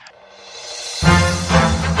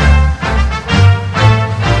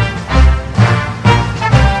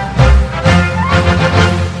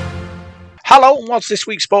what's this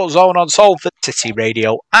week's Sportszone on Salford City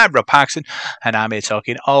Radio? I'm Rob Parkinson, and I'm here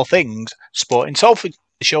talking all things sporting Salford.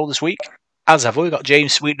 The show this week, as ever, we've got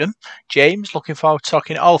James Sweetnam. James, looking forward to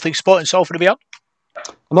talking all things sporting Salford and beyond.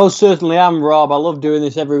 I most certainly am, Rob. I love doing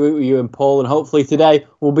this every week with you and Paul, and hopefully today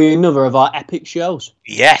will be another of our epic shows.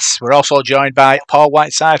 Yes, we're also joined by Paul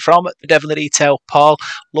Whiteside from the Devil in the Detail. Paul,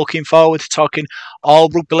 looking forward to talking all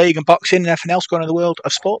rugby league and boxing and everything else going on in the world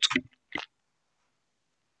of sport.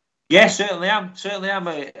 Yeah, certainly am.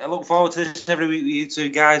 I look forward to this every week with you two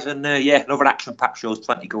guys, and another action-packed show's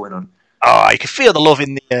plenty going on. Oh, you can feel the love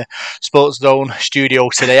in the Sportszone studio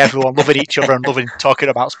today. Everyone loving each other and loving talking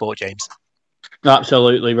about sport, James.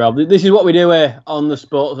 Absolutely, Rob. This is what we do here on the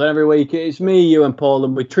Sportszone every week. It's me, you and Paul,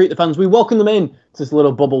 and we treat the fans. We welcome them in to this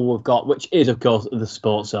little bubble we've got, which is, of course, the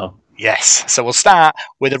Sportszone. Yes, so we'll start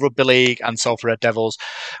with the Rugby League and Salford Red Devils,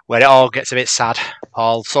 where it all gets a bit sad.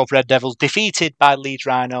 Paul, Salford Red Devils defeated by Leeds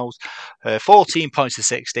Rhinos, 14 points to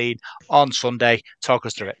 16 on Sunday. Talk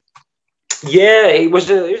us through it. Yeah, it was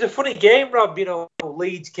a funny game, Rob. You know,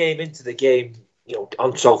 Leeds came into the game,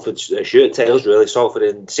 on Salford's shirt tails, really. Salford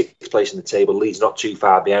in 6th place in the table, Leeds not too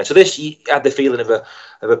far behind. So this, you had the feeling of a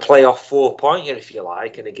playoff 4-pointer, if you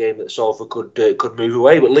like, in a game that Salford could move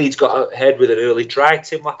away. But Leeds got ahead with an early try.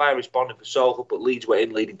 Tim Laffey responded for Salford, but Leeds went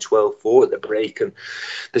in leading 12-4 at the break. And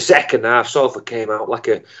the second half, Salford came out like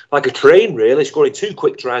a train, really, scoring 2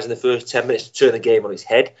 quick tries in the first 10 minutes to turn the game on its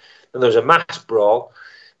head. And there was a mass brawl,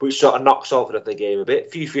 which sort of knocked Salford out of the game a bit. A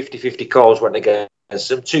few 50-50 calls went against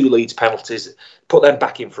them, 2 Leeds penalties, put them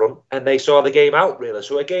back in front, and they saw the game out, really.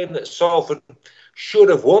 So a game that Salford should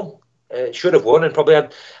have won, and probably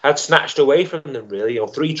had snatched away from them, really.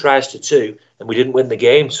 3 tries to 2, and we didn't win the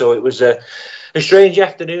game. So it was a strange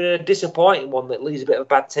afternoon and a disappointing one that leaves a bit of a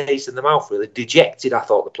bad taste in the mouth, really. Dejected, I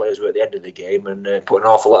thought the players were at the end of the game, and put an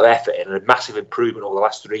awful lot of effort in, and a massive improvement over the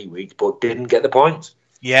last 3 weeks, but didn't get the points.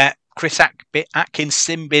 Yeah, Chris Atkins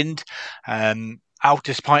sin-binned. How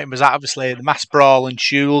disappointing was that? Obviously, the mass brawl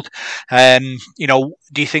ensued. Do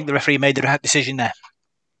you think the referee made the right decision there?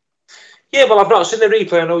 Yeah, well, I've not seen the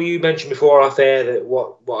replay. I know you mentioned before off air that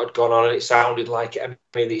what had gone on, and it sounded like it. I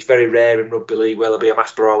mean, it's very rare in rugby league where there'll be a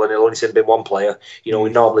mass brawl and it'll only been one player. We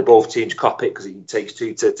normally both teams cop it because it takes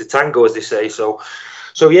 2 to tango, as they say. So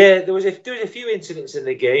yeah, there was a few incidents in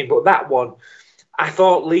the game, but that one, I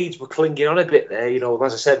thought Leeds were clinging on a bit there.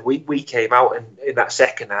 As I said, we came out in that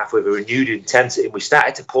second half with a renewed intensity, and we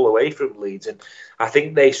started to pull away from Leeds. And I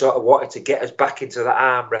think they sort of wanted to get us back into that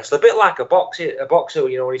arm wrestle, a bit like a boxer.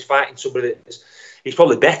 When he's fighting somebody that he's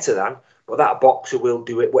probably better than, but that boxer will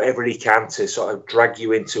do it whatever he can to sort of drag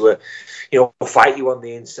you into fight you on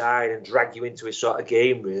the inside and drag you into a sort of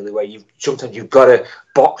game, really, where sometimes you've got to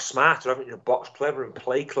box smarter, haven't you? Box clever and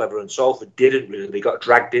play clever, and Salford didn't really. They got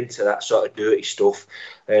dragged into that sort of dirty stuff,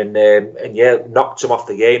 and knocked them off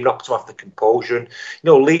the game, knocked them off the composure. And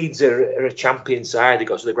Leeds are a champion side. They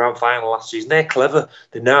got to the grand final last season. They're clever.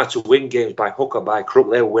 They know how to win games by hook or by crook.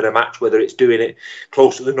 They'll win a match, whether it's doing it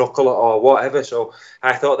close to the knuckle or whatever. So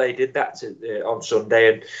I thought they did that on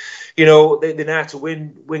Sunday, and they know how to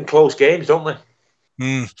win close games, don't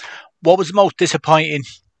they? What was the most disappointing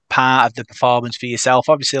part of the performance for yourself?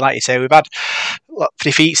 Obviously, like you say, we've had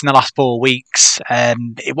defeats in the last 4 weeks.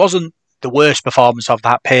 It wasn't the worst performance of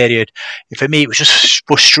that period. For me, it was just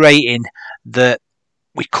frustrating that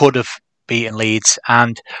we could have beaten Leeds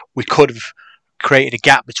and we could have created a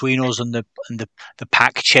gap between us and the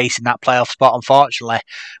pack chasing that playoff spot. Unfortunately,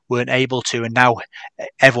 weren't able to, and now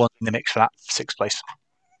everyone's in the mix for that 6th place.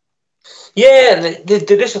 Yeah, the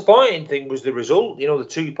disappointing thing was the result. The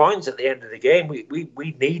 2 points at the end of the game.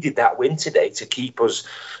 We needed that win today to keep us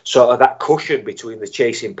sort of that cushion between the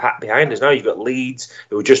chasing pack behind us. Now you've got Leeds,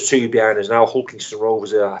 who are just 2 behind us now. Hulkingston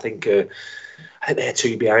Rovers are, I think they're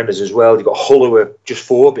 2 behind us as well. You've got Hull, who are just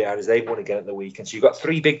 4 behind us. They've won again at the weekend. So you've got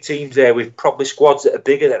 3 big teams there with probably squads that are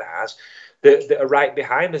bigger than ours that are right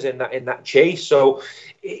behind us in that chase. So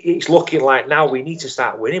it's looking like now we need to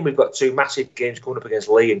start winning. We've got 2 massive games coming up against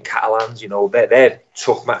Lee and Catalans. They're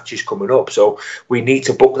tough matches coming up. So we need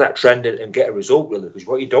to book that trend and get a result, really, because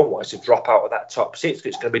what you don't want is to drop out of that top 6.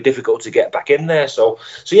 It's going to be difficult to get back in there. So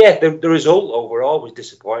yeah, the result overall was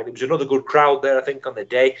disappointing. It was another good crowd there, I think, on the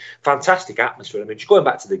day. Fantastic atmosphere. I mean, just going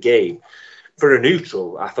back to the game, for a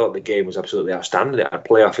neutral, I thought the game was absolutely outstanding. It had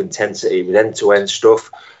playoff intensity with end-to-end stuff.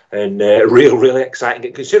 And really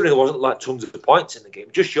exciting. Considering there wasn't like tons of points in the game,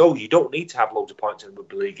 it just shows you don't need to have loads of points in a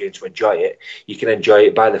rugby league game to enjoy it. You can enjoy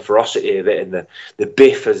it by the ferocity of it and the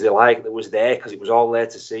biff, as they like, that was there, because it was all there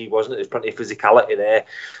to see, wasn't it? There's plenty of physicality there,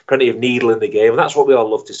 plenty of needle in the game, and that's what we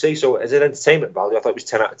all love to see. So as an entertainment value, I thought it was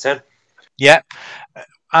 10 out of 10. Yeah.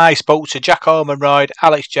 I spoke to Jack Ormonroyd,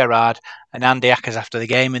 Alex Gerrard and Andy Ackers after the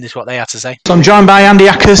game, and this is what they had to say. So I'm joined by Andy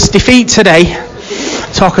Ackers. Defeat today.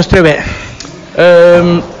 Talk us through it.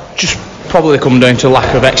 Just probably come down to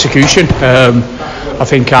lack of execution. I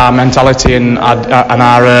think our mentality and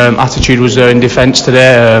our attitude was there in defence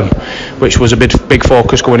today, which was a big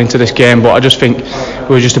focus going into this game. But I just think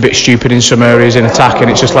we were just a bit stupid in some areas in attack, and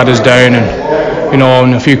it's just let us down. And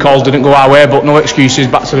and a few calls didn't go our way, but no excuses.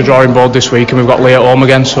 Back to the drawing board this week, and we've got Lee at home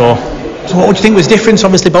again. So what would you think was different?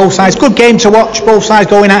 Obviously, both sides. Good game to watch. Both sides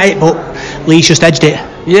going at it, but Lee's just edged it.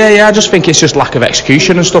 Yeah, I just think it's just lack of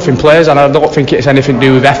execution and stuff in players, and I don't think it's anything to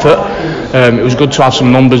do with effort. It was good to have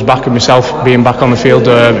some numbers back and myself being back on the field.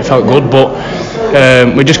 It felt good, but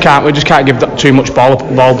we just can't give that too much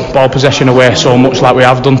ball possession away so much like we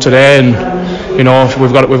have done today. And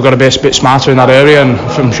we've got to be a bit smarter in that area, and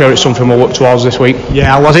I'm sure it's something we'll work towards this week.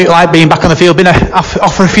 Yeah, was it like being back on the field? Been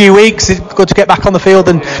off for a few weeks. It's good to get back on the field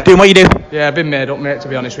and doing what you do. Yeah, I've been made up, mate. To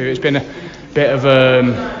be honest with you, it's been a bit of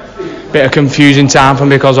a confusing time for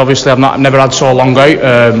me because obviously I've never had so long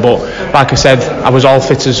out. But like I said, I was all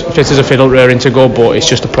fit as a fiddle, raring to go. But it's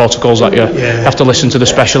just the protocols that you have to listen to the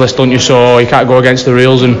specialist, don't you? So you can't go against the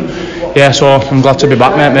rules. And so I'm glad to be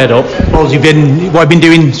back, mate. Made up. Well, what have you been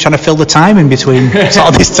doing, trying to fill the time in between sort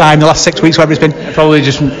of this time, the last 6 weeks, whatever it's been? Probably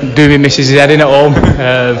just doing my missus' head in at home.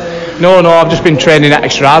 No, I've just been training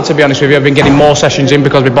extra hard, to be honest with you. I've been getting more sessions in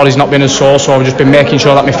because my body's not been as sore, so I've just been making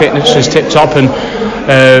sure that my fitness is tip top, and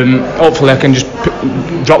hopefully I can just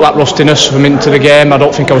drop that rustiness into the game. I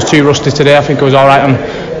don't think I was too rusty today. I think I was alright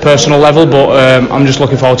on personal level, but I'm just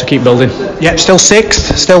looking forward to keep building. Yeah, still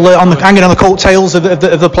sixth, still hanging on the coattails of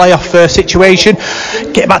the playoff situation.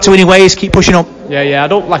 Get back to winning ways, keep pushing up. Yeah. I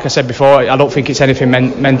don't, like I said before, I don't think it's anything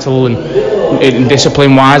mental and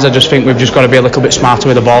discipline wise. I just think we've just got to be a little bit smarter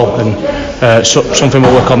with the ball, and something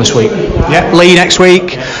we'll work on this week. Yeah, Lee next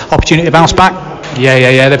week, opportunity to bounce back.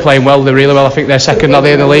 Yeah, they're playing well. They're really well. I think they're second, are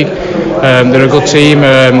they, in the league? They're a good team.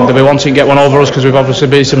 They'll be wanting to get one over us because we've obviously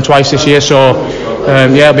beaten them twice this year. So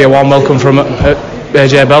it'll be a warm welcome from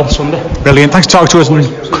AJ Bell Sunday. Brilliant. Thanks for talking to us,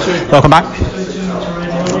 and welcome back.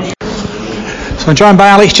 So I'm joined by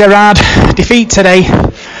Alex Gerrard. Defeat today.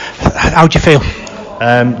 How do you feel?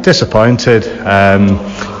 Disappointed.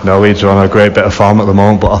 Leeds are on a great bit of form at the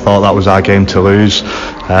moment, but I thought that was our game to lose.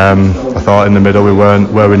 I thought in the middle we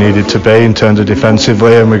weren't where we needed to be in terms of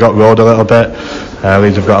defensively, and we got rolled a little bit.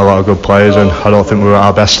 Leeds have got a lot of good players, and I don't think we were at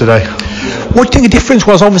our best today. What do you think the difference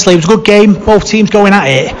was? Obviously it was a good game, both teams going at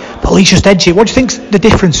it, but Leeds just edged it. What do you think's the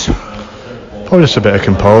difference? Probably just a bit of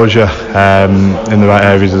composure in the right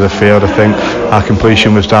areas of the field. I think our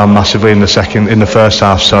completion was down massively in the first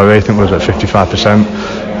half. I think it was at 55%.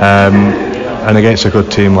 And against a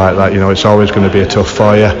good team like that, it's always going to be a tough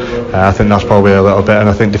for you. I think that's probably a little bit, and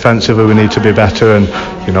I think defensively we need to be better and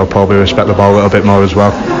probably respect the ball a little bit more as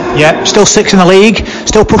well. Yeah, still sixth in the league,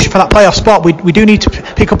 still pushing for that playoff spot. We do need to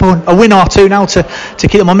pick up a win or two now to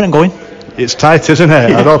keep the momentum going. It's tight, isn't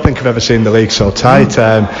it? I don't think I've ever seen the league so tight.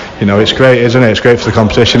 It's great, isn't it? It's great for the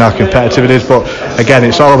competition, how competitive it is. But again,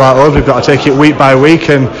 it's all about us. We've got to take it week by week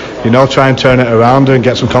and try and turn it around and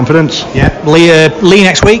get some confidence. Yeah, Lee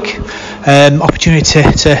next week. Opportunity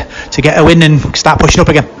to get a win and start pushing up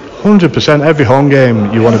again. 100%. Every home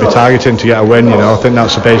game you want to be targeting to get a win. I think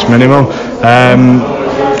that's the base minimum.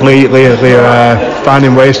 Lee are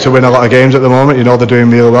finding ways to win a lot of games at the moment. They're doing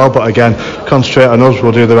really well, but again, concentrate on us.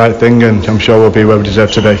 We'll do the right thing, and I'm sure we'll be where we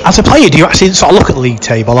deserve to be. As a player, do you actually sort of look at the league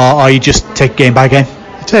table, or you just take game by game?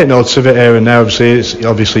 You take notes of it here and there.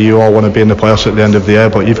 Obviously you all want to be in the playoffs at the end of the year,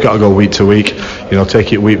 but you've got to go week to week.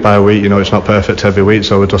 Take it week by week. It's not perfect every week,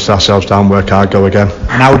 so we'll dust ourselves down, work hard, go again.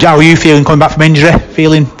 And how are you feeling coming back from injury?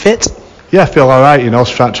 Feeling fit? Yeah, I feel alright,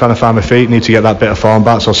 trying to find my feet, need to get that bit of form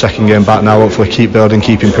back, so second game back now, hopefully keep building,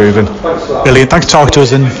 keep improving. Brilliant, thanks for talking to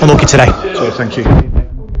us and unlucky today. Cheers, thank you.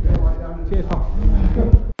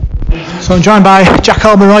 So I'm joined by Jack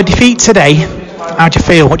Ormonroyd. Defeat today, how do you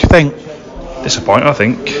feel, what do you think? Disappointing, I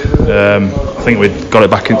think. I think we got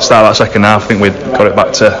it back in the start of that second half. I think we got it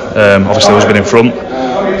back to obviously us being in front.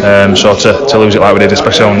 So to lose it like we did,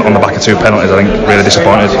 especially on the back of two penalties, I think really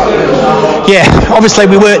disappointed. Yeah, obviously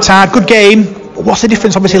we worked hard, good game. What's the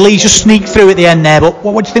difference? Obviously Leeds just sneaked through at the end there, but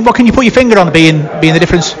what do you think? What can you put your finger on being the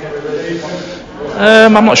difference?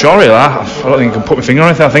 I'm not sure really. I don't think I can put my finger on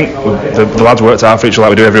anything. I think the lads worked hard for each other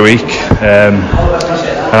like we do every week. And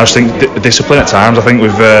I just think discipline at times. I think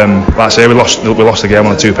we've, like I say, we lost the game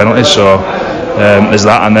on the two penalties. So there's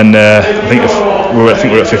that, and then I think we're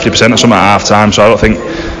at 50% or something at half time. So I don't think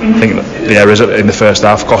the errors in the first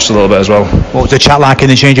half cost a little bit as well. What was the chat like in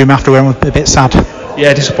the changing room after? We were a bit sad.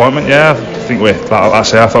 Yeah, disappointment. Yeah, I think like I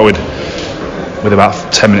say, I thought with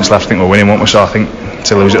about 10 minutes left, I think we're winning, won't we? So I think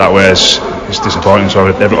to lose it that way is disappointing. So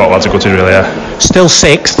all lads are gutted, really. Yeah. Still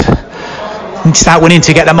sixth. Need to start winning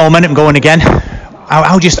to get that momentum going again.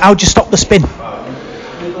 How do you stop the spin?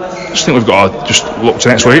 I just think we've got to just look to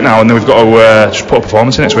next week now, and then we've got to just put a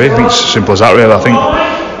performance in next week. I think it's as simple as that, really. I think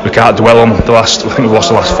we can't dwell on the last. I think we've lost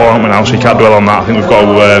the last 4, haven't we, now? So you can't dwell on that. I think we've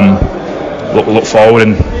got to look forward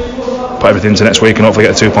and put everything to next week, and hopefully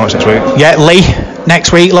get the 2 points next week. Yeah, Lee,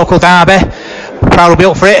 next week, local derby. Crowd will be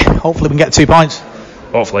up for it. Hopefully we can get 2 points.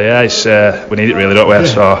 Hopefully, yeah. We need it really, don't we?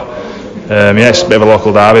 So, it's a bit of a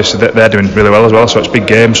local derby, so they're doing really well as well. So it's a big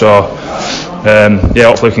game. So,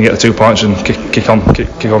 hopefully we can get the 2 points and kick on for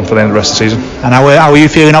the end of the rest of the season. And how are you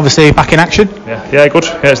feeling? Obviously, back in action. Yeah, good.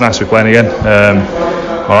 Yeah, it's nice to be playing again.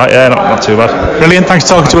 All right, yeah, not too bad. Brilliant. Thanks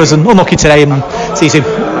for talking to us, and unlucky today. And see you soon.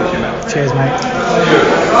 Cheers,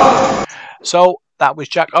 mate. So that was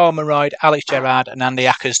Jack Ormerod, Alex Gerrard and Andy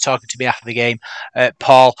Ackers talking to me after the game.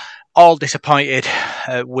 Paul, all disappointed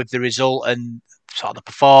with the result and sort of the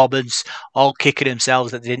performance, all kicking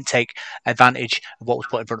themselves that they didn't take advantage of what was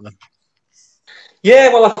put in front of them.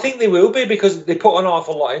 Yeah, well, I think they will be, because they put an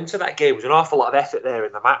awful lot into that game. There was an awful lot of effort there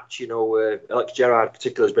in the match. Alex Gerrard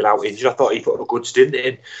particularly has been out injured. I thought he put a good stint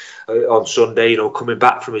in on Sunday, coming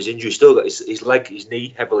back from his injury. Still got his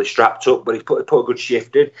knee heavily strapped up, but he put a good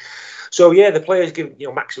shift in. So, yeah, the players give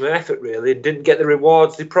maximum effort, really, and didn't get the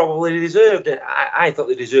rewards they probably deserved. I thought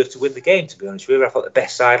they deserved to win the game, to be honest with you. I thought the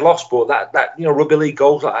best side lost, but that rugby league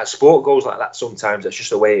goes like that, sport goes like that sometimes. That's just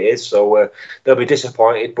the way it is. So they'll be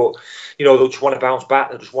disappointed, but, they'll just want to bounce back.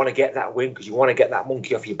 They'll just want to get that win, because you want to get that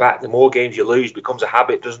monkey off your back. The more games you lose becomes a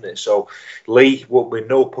habit, doesn't it? So Lee will be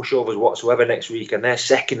no pushovers whatsoever next week, and they're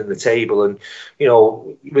second in the table. And,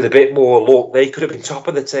 with a bit more luck, they could have been top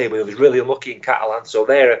of the table. It was really unlucky in Catalan. So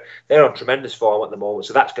they're on tremendous form at the moment,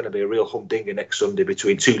 so that's going to be a real humdinger next Sunday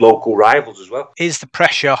between 2 local rivals as well. Is the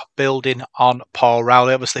pressure building on Paul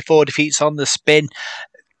Rowley? Obviously 4 defeats on the spin.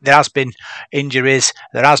 There has been injuries,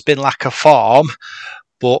 there has been lack of form,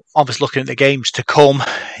 but obviously looking at the games to come,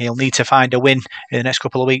 he'll need to find a win in the next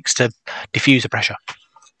couple of weeks to diffuse the pressure.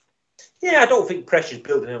 Yeah, I don't think pressure's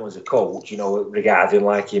building him as a coach,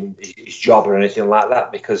 regarding his job or anything like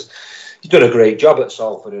that, because he's done a great job at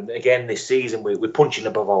Salford. And again, this season, we're punching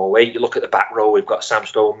above our weight. You look at the back row, we've got Sam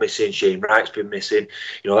Stone missing, Shane Wright's been missing.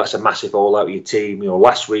 That's a massive hole out of your team.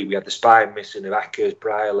 Last week we had the spine missing of Ackers,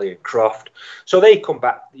 Brierley and Croft. So they come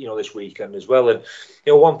back, this weekend as well. And,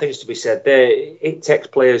 one thing's to be said there, it takes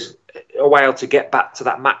players a while to get back to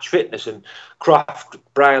that match fitness, and Croft,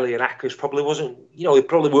 Brierley and Ackers probably wasn't, they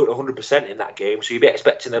probably weren't 100% in that game, so you'd be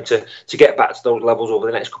expecting them to get back to those levels over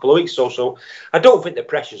the next couple of weeks. So I don't think the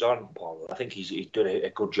pressure's on Paul. I think he's done a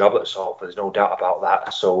good job at Salford, there's no doubt about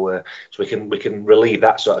that. So we can relieve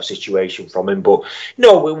that sort of situation from him. But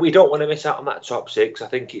no, we don't want to miss out on that top 6. I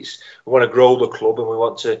think we want to grow the club, and we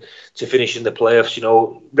want to finish in the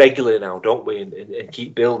playoffs, regularly now, don't we? And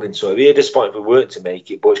keep building. So it'd be a disappointment if we weren't to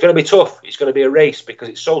make it, but it's going to be tough. It's going to be a race, because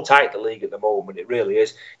it's so tight, the league at the moment. It really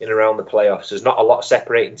is, in and around the playoffs. There's not a lot of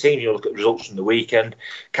separating teams. Look at results from the weekend.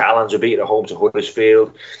 Catalans are beaten at home to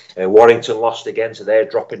Huddersfield. Warrington lost again, so they're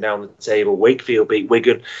dropping down the table. Wakefield beat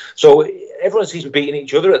Wigan. So everyone seems to be beating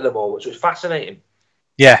each other at the moment, so it's fascinating.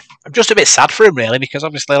 Yeah, I'm just a bit sad for him, really, because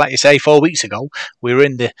obviously, like you say, 4 weeks ago, we were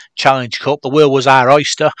in the Challenge Cup. The world was our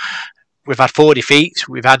oyster. We've had 4 defeats.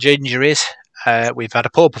 We've had injuries. We've had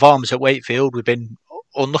a poor performance at Wakefield. We've been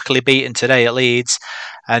unluckily beaten today at Leeds,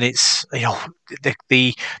 and it's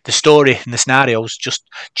the story and the scenario's just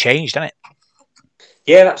changed, hasn't it?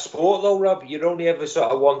 Yeah, that's sport though, Rob. You're only ever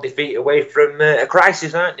sort of 1 defeat away from a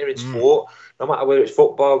crisis, aren't you, in sport? No matter whether it's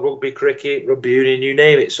football, rugby, cricket, rugby union, you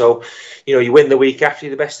name it. So, you win the week after,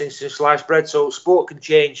 you're the best thing since sliced bread. So sport can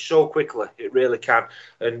change so quickly. It really can.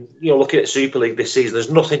 And, looking at Super League this season,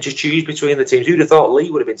 there's nothing to choose between the teams. Who'd have thought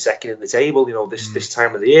Lee would have been second in the table, this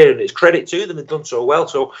time of the year? And it's credit to them. They've done so well.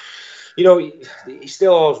 So, he's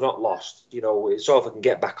still always not lost. It's all if we can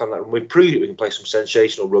get back on that. And we've proved it. We can play some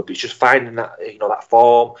sensational rugby. It's just finding that, that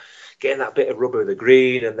form, getting that bit of rubber with the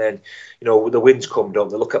green, and then, the wins come down.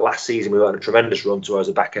 They look at last season, we went on a tremendous run towards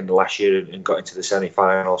the back end of last year and got into the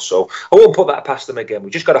semi-finals. So I won't put that past them again.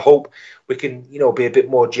 We just got to hope we can, be a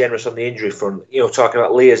bit more generous on the injury front. Talking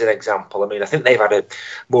about Lee as an example, I think they've had a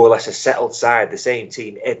more or less a settled side, the same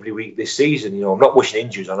team every week this season. I'm not wishing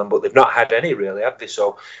injuries on them, but they've not had any really, have they?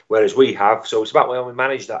 So whereas we have. So it's about how we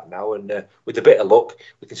manage that now, and with a bit of luck,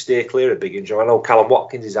 we can steer clear of big injury. I know Callum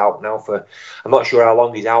Watkins is out now for, I'm not sure how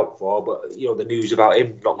long he's out for, but the news about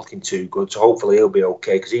him not looking too good. So hopefully he'll be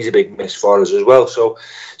okay, because he's a big miss for us as well. So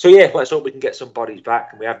yeah, let's hope we can get some bodies back,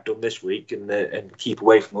 and we have done this week, and keep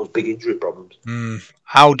away from those big injury problems.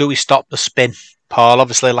 How do we stop the spin, Paul?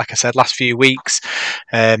 Obviously, like I said, last few weeks,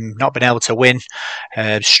 not been able to win,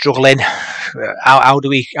 struggling. How do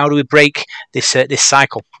we break this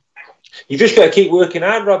cycle? You've just got to keep working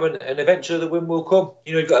hard, Rob, and eventually the win will come.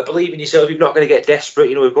 You've got to believe in yourself. You're not going to get desperate.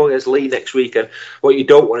 We're going against Lee next week, and what you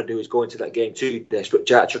don't want to do is go into that game too desperate,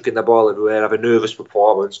 chucking the ball everywhere, have a nervous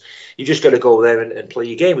performance. You just got to go there and play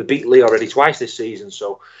your game. We beat Lee already twice this season,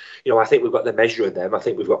 so I think we've got the measure of them. I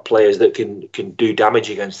think we've got players that can do damage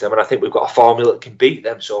against them, and I think we've got a formula that can beat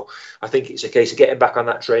them. So I think it's a case of getting back on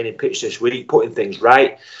that training pitch this week, putting things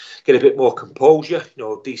right, get a bit more composure,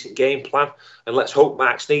 decent game plan, and let's hope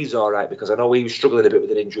Mark Sneed's all right, because I know he was struggling a bit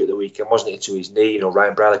with an injury at the weekend, wasn't he, to his knee?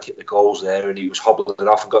 Ryan Browler kicked the goals there, and he was hobbling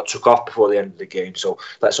off and got took off before the end of the game. So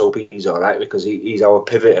let's hope he's all right, because he's our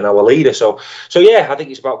pivot and our leader. So yeah, I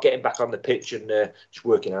think it's about getting back on the pitch and just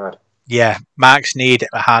working hard. Yeah, Mark Sneed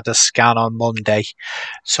had a scan on Monday,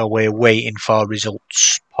 so we're waiting for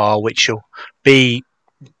results, Paul, which will be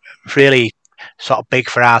really sort of big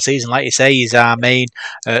for our season. Like you say, he's our main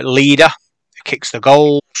leader, kicks the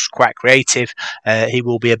goals, quite creative. He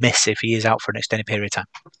will be a miss if he is out for an extended period of time.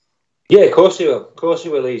 Yeah, of course he will. Of course he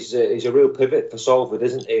will. He's a real pivot for Salford,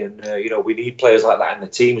 isn't he? And we need players like that in the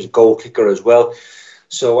team. He's a goal kicker as well.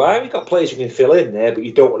 So we've got players who can fill in there, but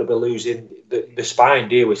you don't want to be losing the spine,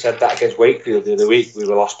 do you? We said that against Wakefield the other week. We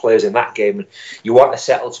lost players in that game. And you want a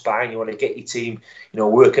settled spine. You want to get your team,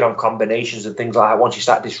 working on combinations and things like that. Once you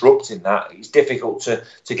start disrupting that, it's difficult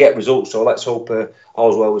to get results. So let's hope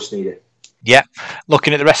all's well with Sneeder. Yeah,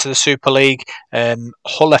 looking at the rest of the Super League,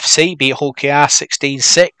 Hull FC beat Hull KR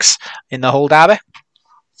 16-6 in the Hull derby.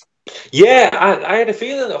 Yeah, I had a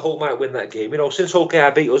feeling that Hull might win that game. Since Hull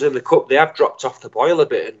KR beat us in the Cup, they have dropped off the boil a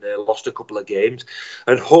bit and lost a couple of games.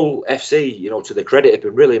 And Hull FC, to their credit, have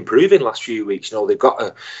been really improving last few weeks. They've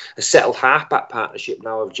got a settled halfback partnership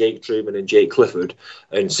now of Jake Truman and Jake Clifford.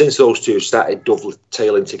 And since those two have started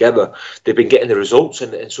dovetailing together, they've been getting the results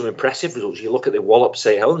and some impressive results. You look at the Wallop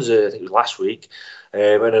St Helens, I think it was last week,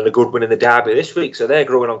 and then a good win in the derby this week. So they're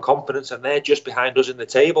growing on confidence, and they're just behind us in the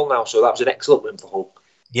table now. So that was an excellent win for Hull.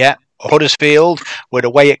 Yeah, Huddersfield were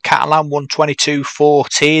away at Catalan,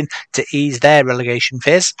 122-14 to ease their relegation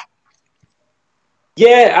fears.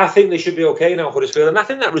 Yeah, I think they should be okay now, Huddersfield. And I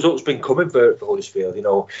think that result's been coming for Huddersfield.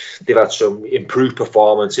 They've had some improved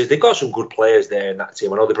performances. They've got some good players there in that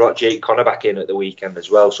team. I know they brought Jake Connor back in at the weekend as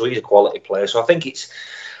well, so he's a quality player. So I think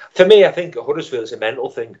for me, I think Huddersfield is a mental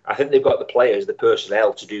thing. I think they've got the players, the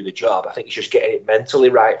personnel to do the job. I think it's just getting it mentally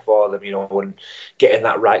right for them, and getting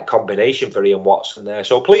that right combination for Ian Watson there.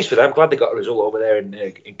 So pleased for them. Glad they got a result over there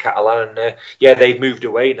in Catalan. And they've moved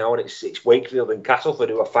away now, and it's Wakefield and Castleford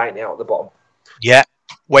who are fighting out at the bottom. Yeah.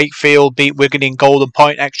 Wakefield beat Wigan in Golden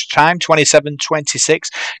Point extra time, 27-26.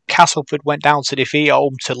 Castleford went down to defeat at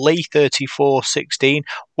home to Lee, 34-16.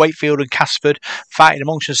 Wakefield and Castleford fighting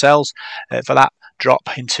amongst themselves for that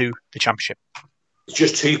drop into the Championship. It's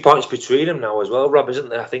just 2 points between them now as well, Rob, isn't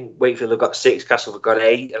there? I think Wakefield have got 6, Castleford have got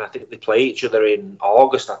 8, and I think they play each other in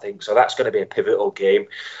August, I think. So that's going to be a pivotal game.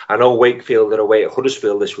 I know Wakefield are away at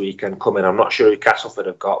Huddersfield this weekend coming. I'm not sure who Castleford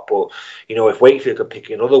have got, but, if Wakefield could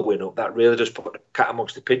pick another win up, that really does put the cat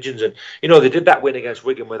amongst the pigeons. And, they did that win against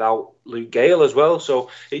Wigan without Luke Gale as well.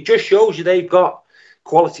 So it just shows you they've got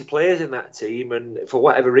quality players in that team, and for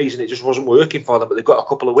whatever reason it just wasn't working for them, but they've got a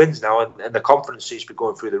couple of wins now, and the confidence seems to be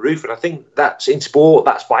going through the roof. And I think that's in sport,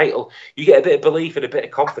 that's vital. You get a bit of belief and a bit of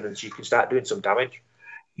confidence, you can start doing some damage.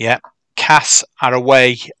 Yeah, Cass are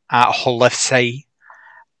away at Hull FC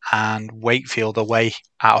and Wakefield away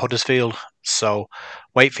at Huddersfield, so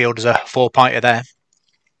Wakefield is a 4-pointer there.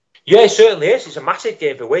 Yeah, it certainly is. It's a massive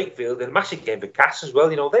game for Wakefield and a massive game for Cass as well.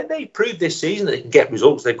 They proved this season that they can get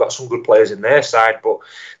results. They've got some good players in their side, but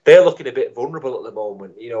they're looking a bit vulnerable at the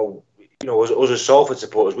moment. Us as Salford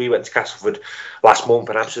supporters, we went to Castleford last month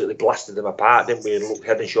and absolutely blasted them apart, didn't we? And looked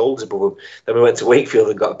head and shoulders above them. Then we went to Wakefield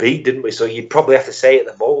and got beat, didn't we? So you'd probably have to say at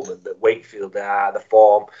the moment that Wakefield are the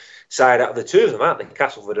form side out of the two of them, aren't they?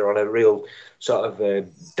 Castleford are on a real sort of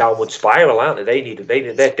downward spiral, aren't they?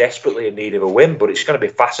 They're desperately in need of a win, but it's going to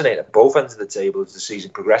be fascinating at both ends of the table as the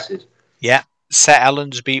season progresses. Yeah, St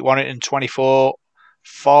Helens beat Warrington 24-40.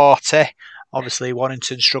 Obviously,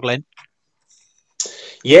 Warrington struggling.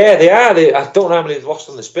 Yeah, they are. I don't know how many they've lost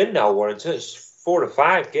on the spin now, Warrington. It's 4 or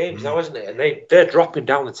 5 games now, isn't it? And they're dropping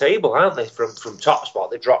down the table, aren't they? From top spot,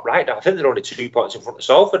 they drop right down. I think they're only 2 points in front of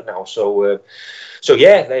Salford now. So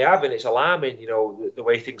yeah, they have, and it's alarming. The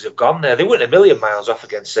way things have gone there. They weren't a million miles off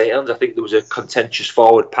against St Helens. I think there was a contentious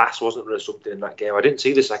forward pass, wasn't there, or something in that game? I didn't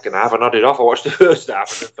see the second half. I nodded off. I watched the first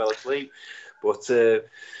half and then fell asleep.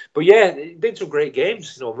 But yeah, it's been some great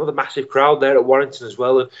games. Another massive crowd there at Warrington as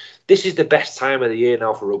well. And this is the best time of the year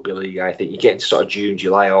now for rugby league. I think you get into sort of June,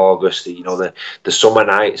 July, August. The summer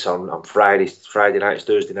nights on Friday nights,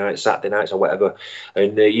 Thursday nights, Saturday nights, or whatever.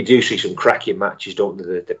 And you do see some cracking matches, don't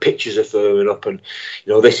they? The pitches are firming up, and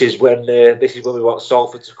this is when we want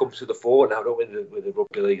Salford to come to the fore now, don't we? With the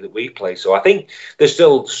rugby league that we play. So I think there's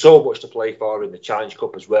still so much to play for in the Challenge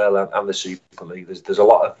Cup as well, and the Super League. There's a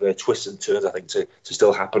lot of twists and turns, I think, to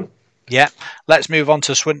still happen. Yeah, let's move on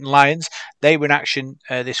to Swinton Lions. They were in action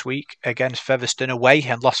this week against Featherstone away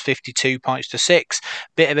and lost 52 points to 6.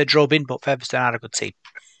 Bit of a drubbing, but Featherstone had a good team.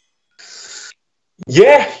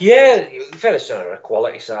 Yeah. Featherstone are a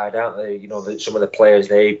quality side, aren't they? Some of the players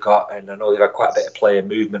they've got, and I know they've had quite a bit of player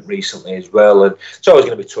movement recently as well. And it's always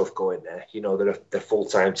going to be tough going there. They're a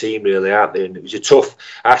full-time team, really, aren't they? And it was a tough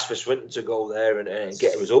ask for Swinton to go there and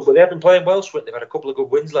get a result. But they have been playing well, Swinton. They've had a couple of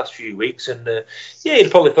good wins last few weeks. And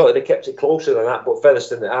you'd probably thought they'd kept it closer than that. But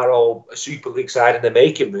Featherstone are all a Super League side in the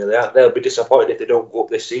making, really, aren't they? They'll be disappointed if they don't go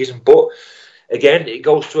up this season. But again, it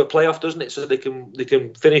goes to a playoff, doesn't it? So they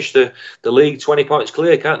can finish the league 20 points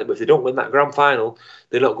clear, can't they? But if they don't win that grand final,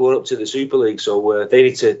 they're not going up to the Super League. So they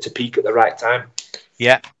need to peak at the right time.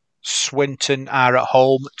 Yeah. Swinton are at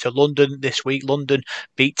home to London this week. London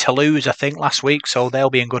beat Toulouse, I think, last week, so they'll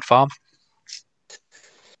be in good form.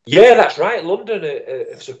 Yeah, that's right. London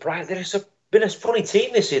have surprised. There's been a funny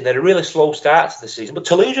team this season. They're a really slow start to the season. But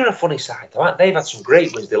Toulouse are a funny side, aren't they? They've had some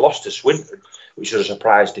great wins. They lost to Swinton, which was a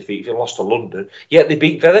surprise defeat. They lost to London, yet they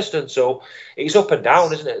beat Featherstone. So it's up and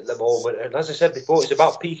down, isn't it, at the moment? And as I said before, it's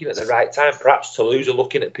about peaking at the right time. Perhaps Toulouse are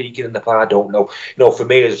looking at peaking in the I don't know. For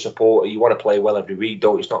me as a supporter, you want to play well every week,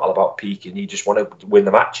 don't you? It's not all about peaking. You just want to win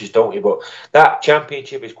the matches, don't you? But that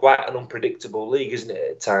championship is quite an unpredictable league, isn't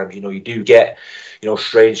it, at times? You do get,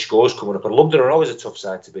 strange scores coming up. And London are always a tough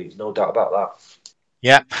side to beat. No doubt about that.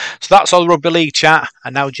 Yeah. So that's all the rugby league chat.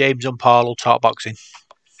 And now James and Paul will talk boxing.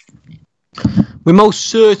 We most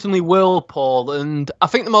certainly will, Paul, and I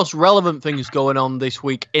think the most relevant things going on this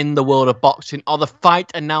week in the world of boxing are the fight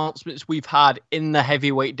announcements we've had in the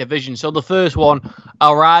heavyweight division. So the first one,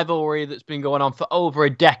 a rivalry that's been going on for over a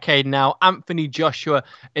decade now, Anthony Joshua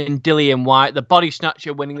and Dillian Whyte, the body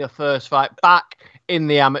snatcher winning the first fight back in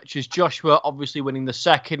the amateurs. Joshua obviously winning the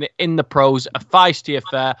second in the pros, a feisty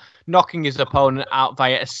affair, knocking his opponent out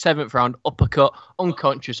via a 7th round uppercut,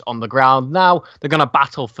 unconscious on the ground. Now they're going to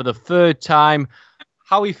battle for the third time.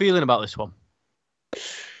 How are you feeling about this one?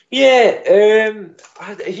 Yeah,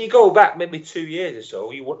 if you go back maybe 2 years or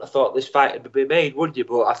so, you wouldn't have thought this fight had been made, would you?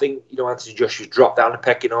 But I think, Anthony Joshua's dropped down the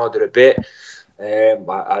pecking order a bit.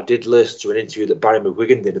 I did listen to an interview that Barry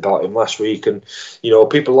McGuigan did about him last week, and a lot of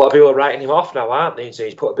people are writing him off now, aren't they? And saying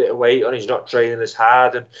he's put a bit of weight on, he's not training as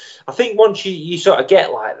hard, and I think once you sort of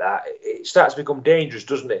get like that, it starts to become dangerous,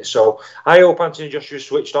 doesn't it? So I hope Anthony Joshua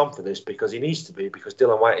switched on for this, because he needs to be, because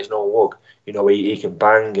Dillian Whyte is no wug. He can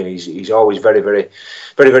bang, and he's always very, very,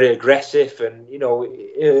 very, very aggressive, and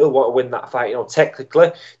he'll want to win that fight.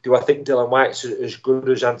 Technically, do I think Dillian Whyte's as good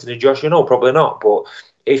as Anthony Joshua? No, probably not, but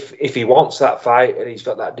if he wants that fight and he's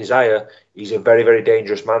got that desire, he's a very, very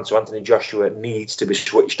dangerous man. So Anthony Joshua needs to be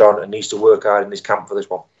switched on and needs to work hard in his camp for this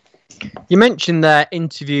one. You mentioned their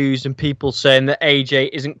interviews and people saying that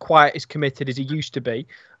AJ isn't quite as committed as he used to be.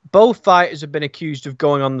 Both fighters have been accused of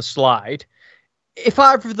going on the slide. If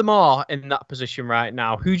either of them are in that position right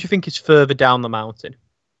now, who do you think is further down the mountain?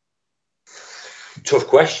 Tough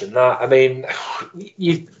question, that. I mean,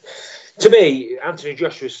 to me, Anthony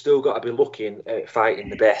Joshua's still got to be looking at fighting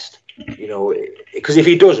the best, because if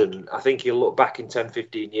he doesn't, I think he'll look back in 10,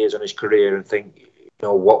 15 years on his career and think,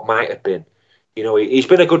 what might have been. He's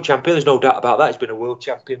been a good champion, there's no doubt about that. He's been a world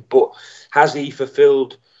champion, but has he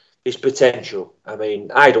fulfilled his potential? I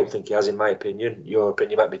mean, I don't think he has, in my opinion. Your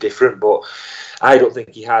opinion might be different, but I don't think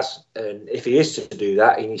he has. And if he is to do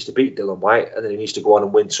that, he needs to beat Dillian Whyte, and then he needs to go on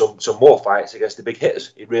and win some more fights against the big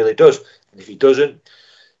hitters. He really does. And if he doesn't,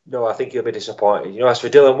 no, I think he'll be disappointed. As for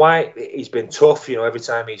Dillian Whyte, he's been tough, every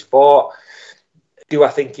time he's fought. Do I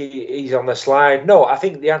think he's on the slide? No, I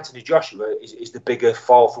think the Anthony Joshua is the bigger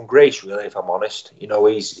fall from grace, really, if I'm honest.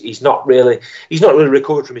 He's not really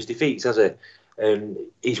recovered from his defeats, has he? And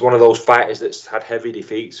he's one of those fighters that's had heavy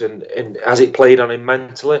defeats, and has it played on him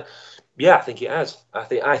mentally? Yeah, I think it has.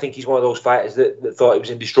 I think he's one of those fighters that thought he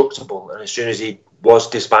was indestructible, and as soon as he was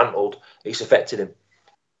dismantled, it's affected him.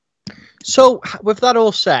 So, with that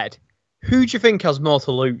all said, who do you think has more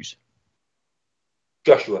to lose?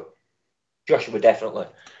 Joshua definitely.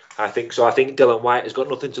 I think so. I think Dylan White has got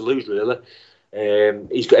nothing to lose, really.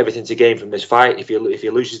 He's got everything to gain from this fight. If he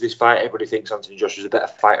loses this fight, everybody thinks Anthony Joshua's a better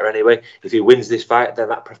fighter anyway. If he wins this fight, then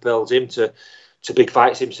that propels him to big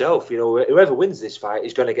fights himself. You know, whoever wins this fight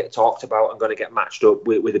is going to get talked about and going to get matched up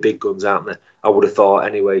with the big guns, aren't they? I would have thought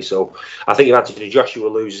anyway. So I think if Anthony Joshua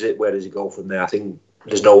loses it, where does he go from there? I think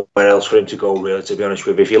there's nowhere else for him to go, really, to be honest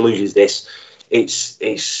with you. If he loses this, it's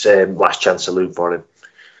last chance saloon for him.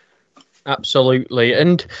 Absolutely.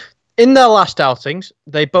 And in their last outings,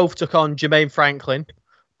 they both took on Jermaine Franklin,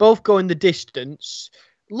 both going the distance.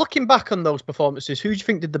 Looking back on those performances, who do you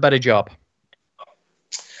think did the better job?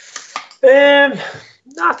 I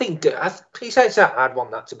think it's a hard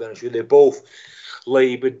one, that, to be honest with you. They both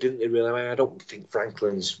laboured, didn't they, really? I mean, I don't think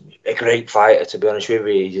Franklin's a great fighter, to be honest with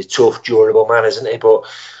you. He's a tough, durable man, isn't he? But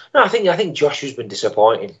no, I think Joshua's been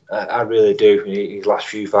disappointing. I really do. In his last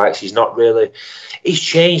few fights, he's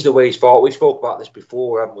changed the way he's fought. We spoke about this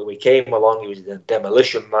before, haven't we? When we came along, he was a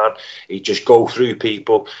demolition man. He'd just go through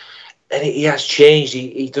people. And he has changed.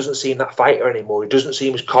 He doesn't seem that fighter anymore. He doesn't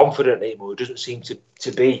seem as confident anymore. He doesn't seem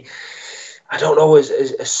to be, I don't know,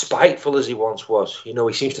 as spiteful as he once was. You know,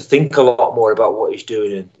 he seems to think a lot more about what he's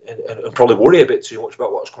doing and probably worry a bit too much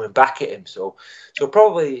about what's coming back at him. So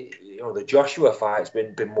probably, you know, the Joshua fight's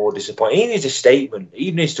been more disappointing. He needs a statement.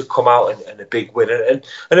 He needs to come out and a big win.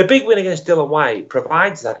 And a big win against Dylan White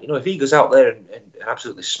provides that. You know, if he goes out there and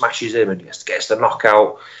absolutely smashes him and gets the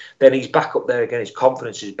knockout, then he's back up there again. His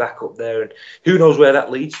confidence is back up there. And who knows where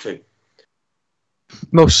that leads to.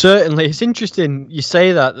 Most certainly. It's interesting you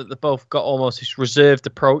say that they both got almost this reserved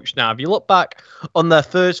approach now. If you look back on their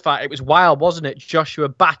first fight, it was wild, wasn't it? Joshua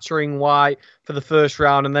battering White for the first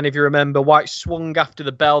round. And then if you remember, White swung after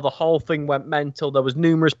the bell. The whole thing went mental. There was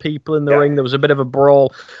numerous people in the ring. There was a bit of a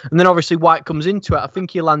brawl. And then obviously White comes into it. I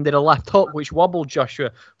think he landed a left hook, which wobbled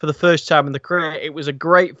Joshua for the first time in the career. It was a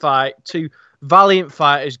great fight. Two valiant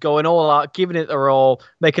fighters going all out, giving it their all,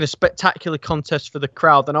 making a spectacular contest for the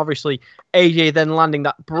crowd. And obviously AJ then landing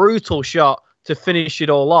that brutal shot to finish it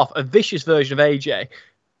all off, a vicious version of AJ.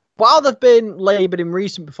 While they've been laboured in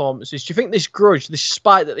recent performances, do you think this grudge, this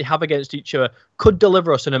spite that they have against each other could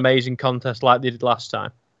deliver us an amazing contest like they did last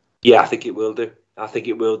time? Yeah, I think it will do. I think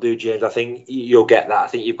it will do, James. I think you'll get that. I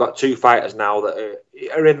think you've got two fighters now that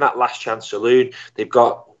are in that last chance saloon. They've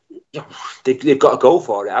got to go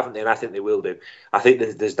for it, haven't they? And I think they will do. I think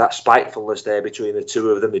there's that spitefulness there between the two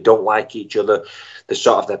of them. They don't like each other. There's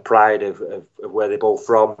sort of their pride of where they're both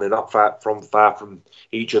from. They're not far from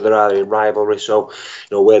each other, are they, in rivalry? So,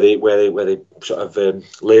 you know, where they sort of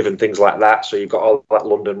live and things like that. So you've got all that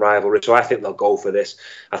London rivalry. So I think they'll go for this.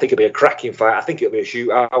 I think it'll be a cracking fight. I think it'll be a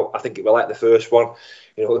shootout. I think it'll be like the first one.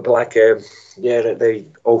 You know, it'll be like, the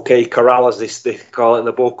OK Corral, as they call it, and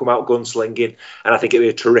they both come out gunslinging. And I think it'll be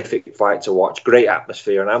a terrific fight to watch. Great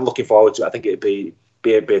atmosphere, and I'm looking forward to it. I think it'll be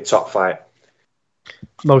a top fight.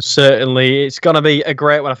 Most certainly. It's going to be a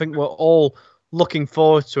great one. I think we're all looking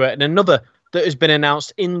forward to it. And another that has been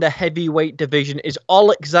announced in the heavyweight division is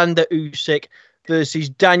Alexander Usyk versus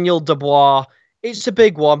Daniel Dubois. It's a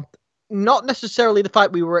big one. Not necessarily the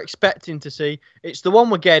fight we were expecting to see. It's the one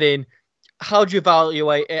we're getting. How do you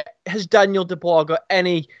evaluate it? Has Daniel Dubois got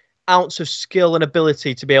any ounce of skill and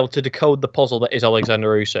ability to be able to decode the puzzle that is Alexander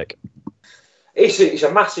Usyk? It's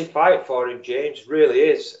a massive fight for him, James. It really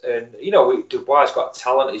is. And, you know, Dubois has got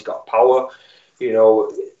talent. He's got power. You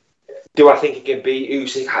know, do I think he can beat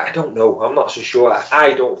Usyk? I don't know. I'm not so sure.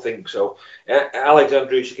 I don't think so.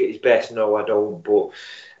 Alexander Usyk at his best? No, I don't. But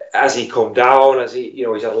as he come down,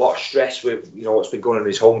 he's had a lot of stress with, you know, what's been going on in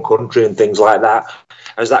his home country and things like that.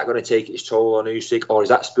 Is that going to take its toll on Usyk, or has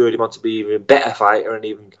that spurred him on to be even a better fighter and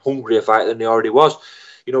even hungrier fighter than he already was?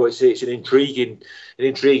 You know, it's an intriguing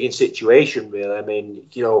situation, really. I mean,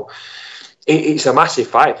 you know, it's a massive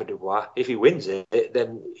fight for Dubois. If he wins it,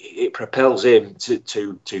 then it propels him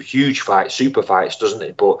to huge fights, super fights, doesn't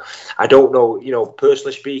it? But I don't know, you know,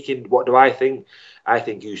 personally speaking, what do I think? I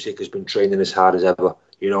think Usyk has been training as hard as ever.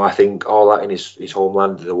 You know, I think all that in his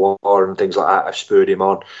homeland, the war and things like that, have spurred him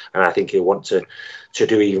on. And I think he'll want to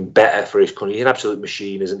do even better for his country. He's an absolute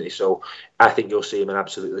machine, isn't he? So I think you'll see him in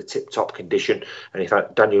absolutely tip-top condition. And if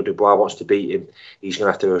Daniel Dubois wants to beat him, he's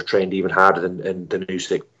going to have trained even harder than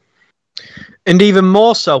Usyk. And even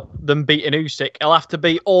more so than beating Usyk, he'll have to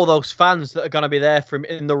beat all those fans that are going to be there for him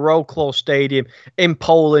in the Wrocław Stadium in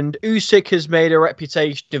Poland. Usyk has made a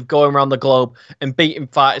reputation of going around the globe and beating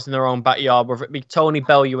fighters in their own backyard, whether it be Tony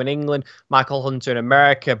Bellew in England, Michael Hunter in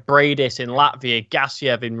America, Bradis in Latvia,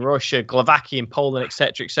 Gassiev in Russia, Glavacki in Poland,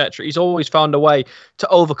 etc., etc. He's always found a way to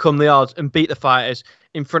overcome the odds and beat the fighters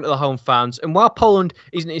in front of the home fans. And while Poland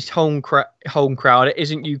isn't his home crowd, it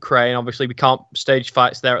isn't Ukraine. Obviously, we can't stage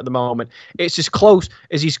fights there at the moment. It's as close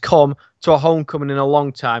as he's come to a homecoming in a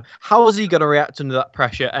long time. How is he going to react under that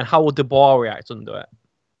pressure, and how will Dubois react under it?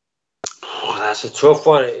 Oh, that's a tough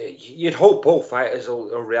one. You'd hope both fighters will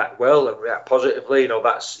react well and react positively.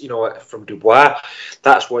 That's from Dubois,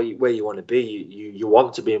 that's where you want to be. You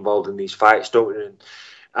want to be involved in these fights, don't you? And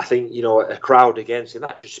I think, a crowd against him,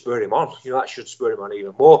 that should spur him on. That should spur him on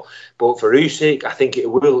even more. But for Usyk, I think it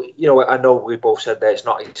will. I know we both said that it's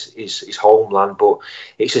not his homeland, but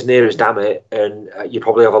it's as near as damn it. And you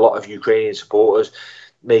probably have a lot of Ukrainian supporters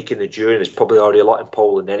making the journey. There's probably already a lot in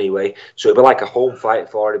Poland anyway. So it'll be like a home fight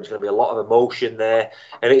for him. There's going to be a lot of emotion there.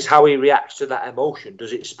 And it's how he reacts to that emotion.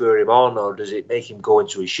 Does it spur him on, or does it make him go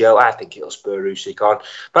into his shell? I think it'll spur Usyk on.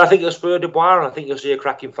 But I think it'll spur Dubois, and I think you'll see a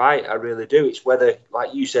cracking fight. I really do. It's whether,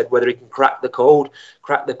 like you said, whether he can crack the code,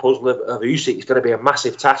 crack the puzzle of Usyk. It's going to be a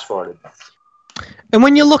massive task for him. And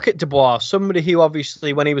when you look at Dubois, somebody who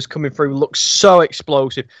obviously, when he was coming through, looked so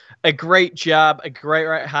explosive. A great jab, a great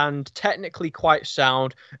right hand, technically quite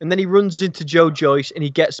sound. And then he runs into Joe Joyce and he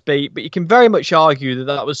gets beat. But you can very much argue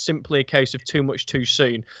that was simply a case of too much too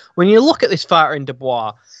soon. When you look at this fighter in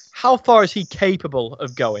Dubois, how far is he capable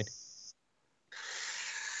of going?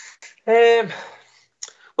 Well,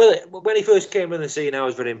 when he first came in the scene, I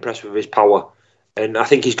was very impressed with his power. And I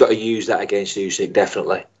think he's got to use that against Usyk,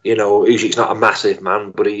 definitely. Usyk's not a massive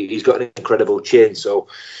man, but he's got an incredible chin. So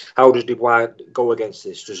how does Dubois go against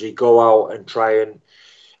this? Does he go out and try and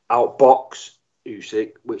outbox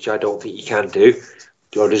Usyk, which I don't think he can do?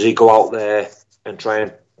 Or does he go out there and try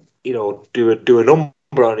and, do a number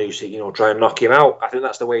on Usyk, try and knock him out? I think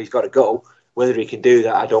that's the way he's got to go. Whether he can do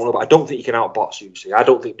that, I don't know. But I don't think he can outbox Usyk. I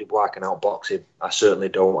don't think Dubois can outbox him. I certainly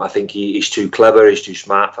don't. I think he's too clever. He's too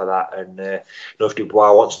smart for that. And if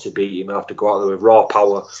Dubois wants to beat him, he'll have to go out there with raw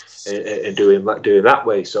power and do him that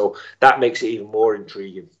way. So that makes it even more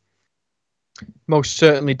intriguing. Most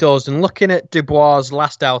certainly does. And looking at Dubois'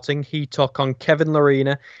 last outing, he took on Kevin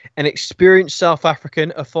Lerena, an experienced South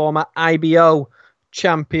African, a former IBO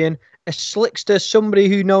champion, a slickster, somebody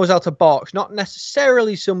who knows how to box, not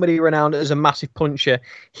necessarily somebody renowned as a massive puncher.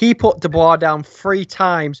 He put Dubois down 3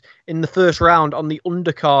 times in the first round on the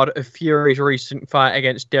undercard of Fury's recent fight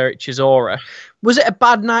against Derek Chisora. Was it a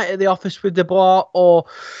bad night at the office with Dubois, or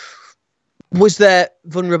was there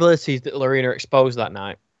vulnerabilities that Lerena exposed that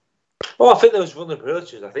night? Well, I think there was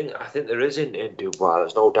vulnerabilities. I think there is in Dubois.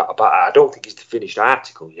 There's no doubt about it. I don't think he's the finished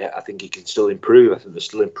article yet. I think he can still improve. I think there's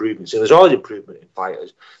still improvements. And there's always improvement in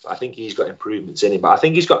fighters. But I think he's got improvements in him. But I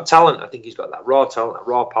think he's got talent. I think he's got that raw talent, that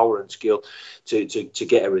raw power and skill to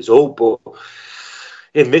get a result. But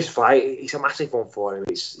in this fight, it's a massive one for him.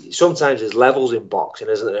 Sometimes there's levels in boxing,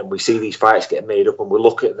 isn't it? And we see these fights get made up, and we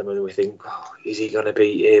look at them and we think, is he going to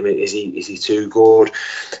beat him? Is he too good?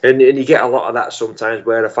 And you get a lot of that sometimes,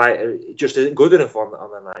 where a fighter just isn't good enough on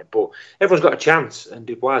the night. But everyone's got a chance, and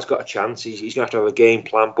Dubois has got a chance. He's going to have a game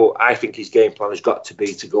plan, but I think his game plan has got to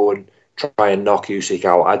be to go and try and knock Usyk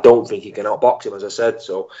out. I don't think he can outbox him, as I said.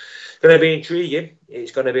 So it's going to be intriguing.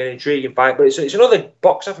 It's going to be an intriguing fight, but it's another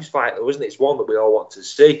box office fight, though, isn't it? It's one that we all want to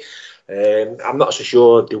see. I'm not so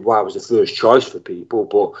sure Dubois was the first choice for people,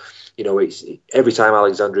 but it's every time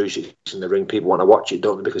Alexander Usyk's in the ring, people want to watch it,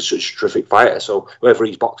 don't they? Because he's such a terrific fighter. So whoever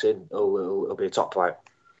he's boxing, it'll be a top fight.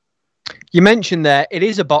 You mentioned there, it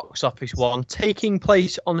is a box office one, taking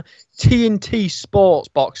place on TNT Sports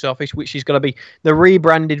box office, which is going to be the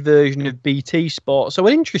rebranded version of BT Sport. So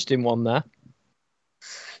an interesting one there.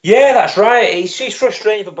 Yeah, that's right. It's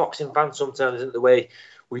frustrating for boxing fans sometimes, isn't it, the way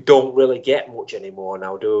we don't really get much anymore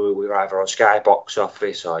now, do we? We're either on Sky Box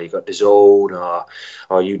Office, or you've got DAZN,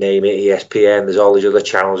 or you name it, ESPN. There's all these other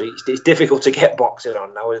channels. It's difficult to get boxing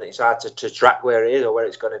on now, isn't it? It's hard to track where it is or where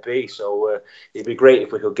it's going to be. So it'd be great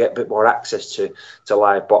if we could get a bit more access to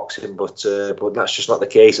live boxing, but that's just not the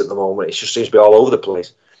case at the moment. It just seems to be all over the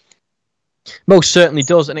place. Most certainly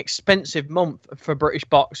does. An expensive month for British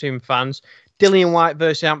boxing fans. Dillian White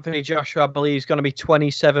versus Anthony Joshua, I believe, is going to be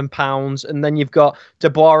 £27, and then you've got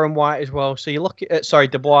Dubois and White as well. So you look at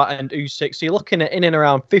Dubois and Usyk. So you're looking at in and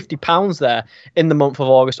around £50 there in the month of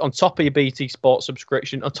August, on top of your BT Sports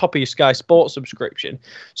subscription, on top of your Sky Sports subscription.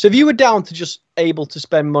 So if you were down to just able to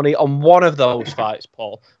spend money on one of those fights,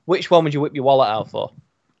 Paul, which one would you whip your wallet out for?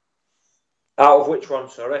 Out of which one,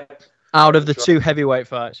 sorry? Out of the two heavyweight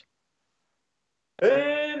fights.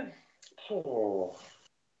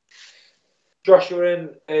 Joshua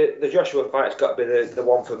and the Joshua fight's got to be the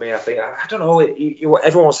one for me. I think. I don't know.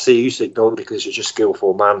 Everyone wants to see Usyk, don't they, because he's such a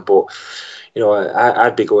skillful man. But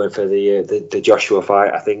I'd be going for the Joshua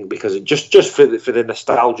fight. I think because just for the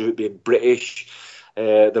nostalgia of being British,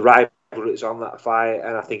 the rivalry that's on that fight,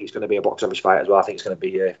 and I think it's going to be a box office fight as well. I think it's going to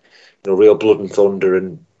be real blood and thunder,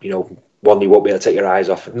 and one you won't be able to take your eyes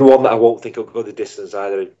off, and one that I won't think will go the distance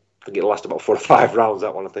either. I think it'll last about 4 or 5 rounds.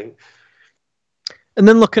 That one, I think. And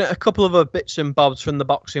then looking at a couple of other bits and bobs from the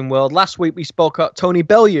boxing world. Last week we spoke about Tony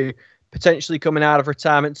Bellew potentially coming out of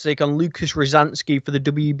retirement to take on Lucas Rozansky for the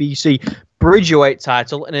WBC Bridgerweight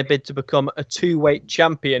title in a bid to become a 2-weight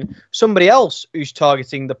champion. Somebody else who's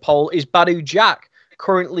targeting the pole is Badou Jack,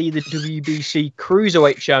 currently the WBC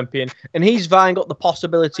Cruiserweight champion, and he's vying up the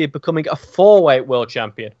possibility of becoming a 4-weight world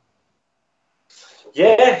champion.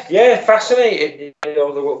 Yeah, fascinating.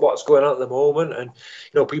 What's going on at the moment,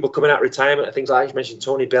 and people coming out of retirement and things like that. You mentioned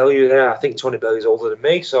Tony Bellew there. I think Tony Bellew's older than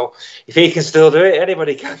me, so if he can still do it,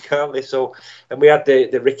 anybody can, can't they? So, and we had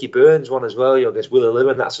the Ricky Burns one as well. Against Willie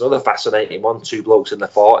Lewin. That's another fascinating one. 2 blokes in their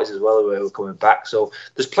 40s as well who are coming back. So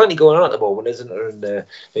there's plenty going on at the moment, isn't there? And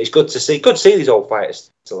it's good to see. Good to see these old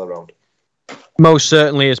fighters still around. Most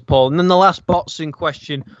certainly is, Paul. And then the last boxing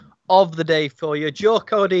question of the day for you, Joe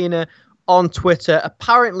Cordina on Twitter.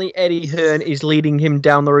 Apparently, Eddie Hearn is leading him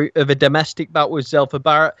down the route of a domestic bout with Zelfa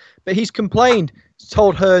Barrett, but he's complained. He's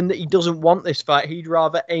told Hearn that he doesn't want this fight. He'd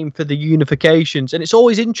rather aim for the unifications. And it's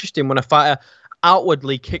always interesting when a fighter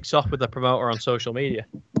outwardly kicks off with a promoter on social media.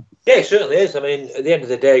 Yeah, it certainly is. I mean, at the end of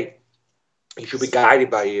the day, you should be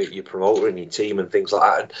guided by your promoter and your team and things like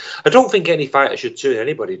that. And I don't think any fighter should turn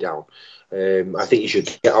anybody down. I think you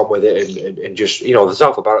should get on with it and just, the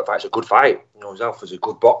Salford Barrett fight's a good fight. Zalfa's a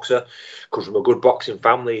good boxer, comes from a good boxing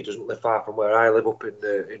family. He doesn't live far from where I live up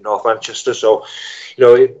in North Manchester. So,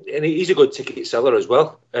 and he's a good ticket seller as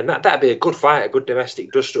well. And that'd be a good fight, a good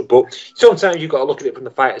domestic dust-up. But sometimes you've got to look at it from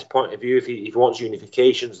the fighter's point of view if he wants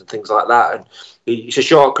unifications and things like that. And it's a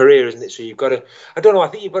short career, isn't it? So you've got to, I don't know, I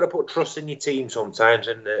think you've got to put trust in your team sometimes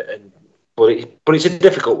But it's a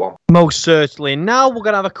difficult one. Most certainly. Now we're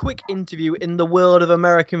going to have a quick interview in the world of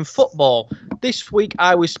American football. This week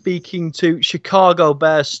I was speaking to Chicago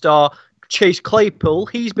Bears star Chase Claypool.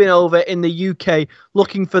 He's been over in the UK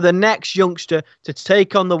looking for the next youngster to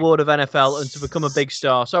take on the world of NFL and to become a big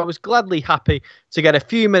star. So I was gladly happy to get a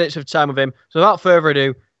few minutes of time with him. So without further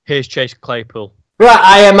ado, here's Chase Claypool. Right,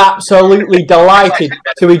 I am absolutely delighted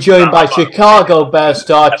to be joined by Chicago Bears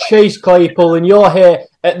star Chase Claypool, and you're here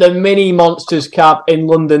at the Mini Monsters camp in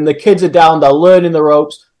London. The kids are down, they're learning the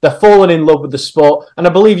ropes, they're falling in love with the sport, and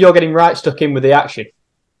I believe you're getting right stuck in with the action.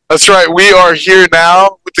 That's right, we are here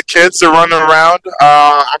now with the kids, they're running around.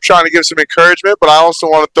 I'm trying to give some encouragement, but I also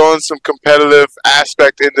want to throw in some competitive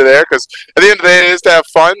aspect into there, because at the end of the day, it is to have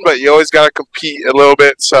fun, but you always got to compete a little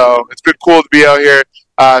bit, so it's been cool to be out here.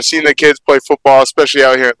 Seeing the kids play football, especially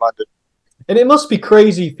out here in London. And it must be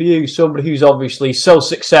crazy for you, somebody who's obviously so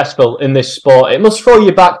successful in this sport. It must throw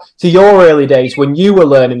you back to your early days when you were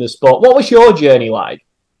learning the sport. What was your journey like?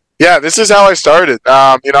 Yeah, this is how I started.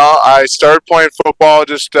 I started playing football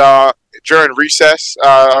just during recess,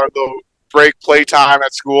 the break play time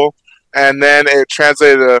at school. And then it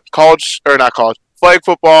translated to flag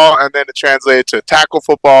football, and then it translated to tackle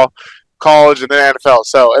football, college, and then NFL.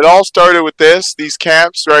 So it all started with these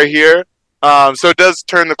camps right here. So it does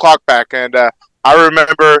turn the clock back. And I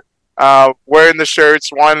remember wearing the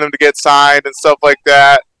shirts, wanting them to get signed and stuff like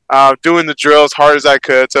that, doing the drill as hard as I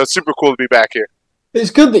could. So it's super cool to be back here.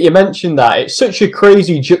 It's good that you mentioned that. It's such a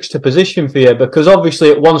crazy juxtaposition for you, because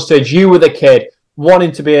obviously at one stage you were the kid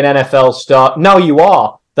wanting to be an NFL star. Now you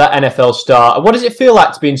are that NFL star. What does it feel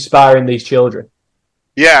like to be inspiring these children?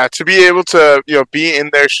 Yeah, to be able to be in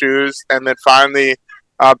their shoes and then finally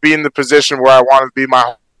be in the position where I wanted to be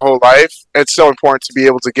my whole life, it's so important to be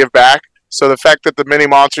able to give back. So the fact that the Mini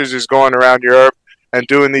Monsters is going around Europe and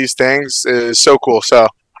doing these things is so cool. So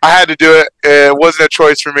I had to do it. It wasn't a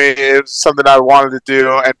choice for me. It was something I wanted to do,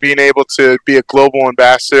 and being able to be a global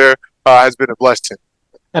ambassador has been a blessing.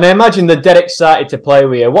 And I imagine they're dead excited to play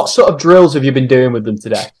with you. What sort of drills have you been doing with them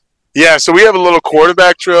today? Yeah, so we have a little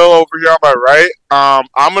quarterback drill over here on my right.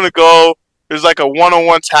 I'm going to go, there's like a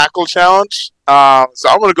one-on-one tackle challenge. So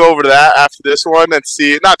I'm going to go over to that after this one and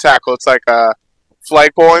see, not tackle, it's like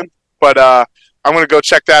flag pulling. But I'm going to go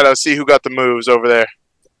check that out, see who got the moves over there.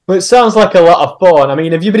 Well, it sounds like a lot of fun. I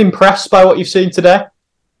mean, have you been impressed by what you've seen today?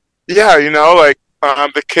 Yeah,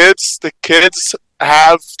 the kids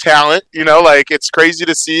have talent. It's crazy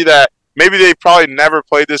to see that maybe they probably never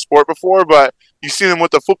played this sport before, but you see them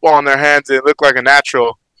with the football in their hands and it look like a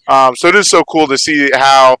natural. So it is so cool to see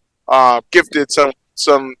how gifted some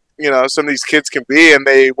of these kids can be, and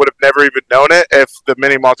they would have never even known it if the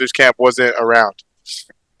Mini Monsters camp wasn't around.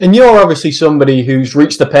 And you're obviously somebody who's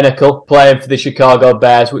reached the pinnacle playing for the Chicago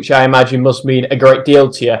Bears, which I imagine must mean a great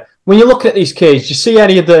deal to you. When you look at these kids, do you see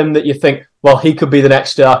any of them that you think, well, he could be the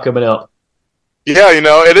next star coming up? Yeah,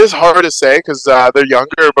 it is hard to say because they're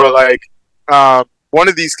younger, but one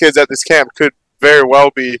of these kids at this camp could very well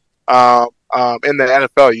be in the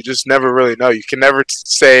NFL. You just never really know. You can never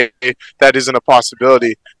say that isn't a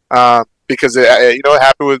possibility because it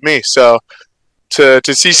happened with me. So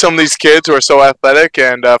to see some of these kids who are so athletic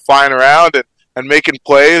and flying around and making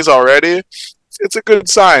plays already, it's a good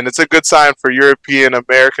sign. It's a good sign for European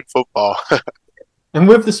American football. And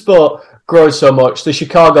with the sport growing so much, the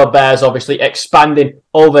Chicago Bears obviously expanding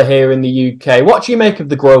over here in the UK. What do you make of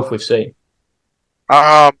the growth we've seen?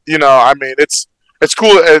 It's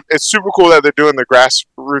cool. It's super cool that they're doing the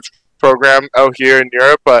grassroots program out here in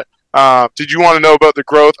Europe. But did you want to know about the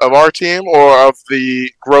growth of our team or of the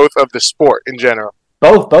growth of the sport in general?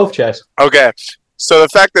 Both, Chase. Okay. So the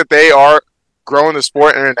fact that they are growing the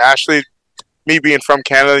sport internationally, me being from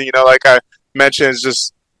Canada, like I mentioned, is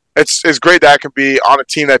just it's great that I can be on a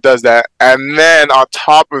team that does that. And then on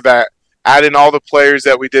top of that, add in all the players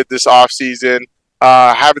that we did this offseason,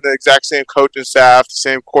 having the exact same coaching staff, the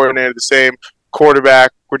same coordinator, the same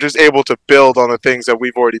quarterback. We're just able to build on the things that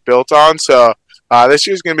we've already built on. So this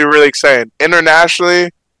year's going to be really exciting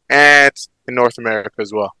internationally and in North America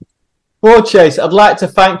as well. Well, Chase, I'd like to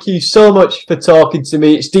thank you so much for talking to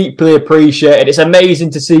me. It's deeply appreciated. It's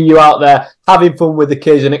amazing to see you out there having fun with the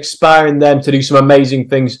kids and inspiring them to do some amazing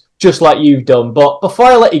things just like you've done. But before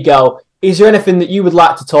I let you go, is there anything that you would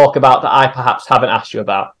like to talk about that I perhaps haven't asked you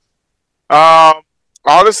about?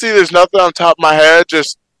 Honestly, there's nothing on top of my head.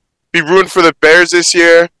 Just be rooting for the Bears this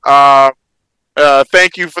year.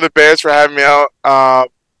 Thank you for the Bears for having me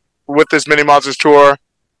out with this Mini Monsters tour.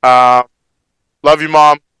 Love you,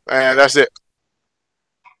 Mom. And that's it.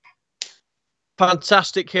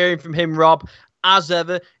 Fantastic hearing from him, Rob. As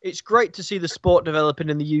ever, it's great to see the sport developing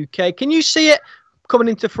in the UK. Can you see it coming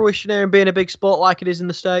into fruition here and being a big sport like it is in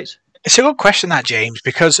the States? It's a good question, that, James,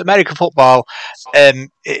 because American football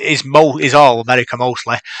is all America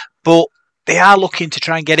mostly, but they are looking to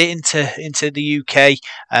try and get it into the UK.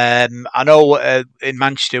 I know in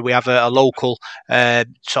Manchester we have a local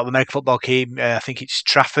sort of American football team. I think it's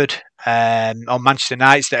Trafford on Manchester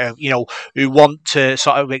Knights that are, who want to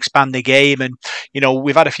sort of expand the game. And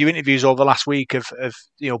we've had a few interviews over the last week of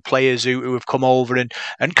players who have come over and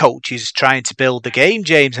coaches trying to build the game,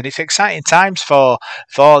 James. And it's exciting times for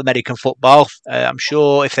American football. I'm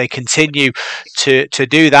sure if they continue to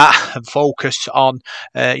do that and focus on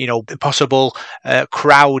possible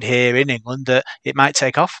crowd here in England, that it might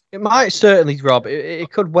take off. It might certainly, Rob.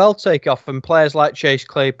 It could well take off, and players like Chase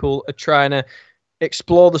Claypool are trying to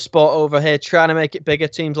explore the sport over here, trying to make it bigger.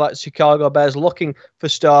 Teams like the Chicago Bears looking for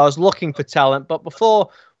stars, looking for talent. But before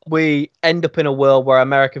we end up in a world where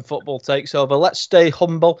American football takes over, let's stay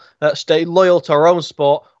humble, let's stay loyal to our own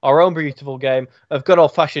sport, our own beautiful game of good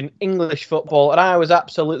old-fashioned English football. And I was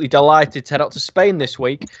absolutely delighted to head out to Spain this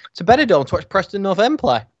week to Benidorm to watch Preston North End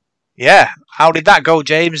play. Yeah, how did that go,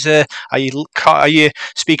 James? Are you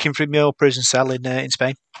speaking from your prison cell in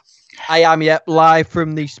Spain? I am, yep, live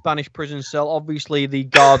from the Spanish prison cell. Obviously, the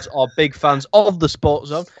guards are big fans of the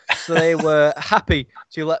Sportszone, so they were happy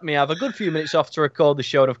to let me have a good few minutes off to record the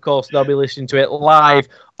show. And of course, they'll be listening to it live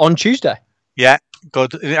on Tuesday. Yeah,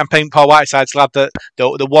 good. I'm paying Paul Whiteside's lad that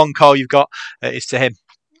the one call you've got is to him.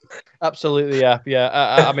 Absolutely, yeah.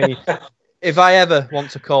 I mean, if I ever want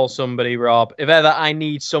to call somebody, Rob, if ever I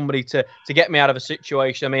need somebody to get me out of a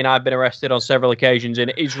situation, I mean, I've been arrested on several occasions in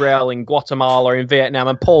Israel, in Guatemala, in Vietnam,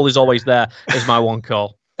 and Paul is always there as my one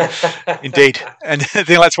call. Indeed.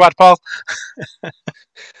 Anything like to add, Paul?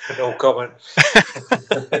 No comment.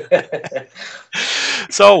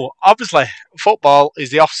 So, obviously, football is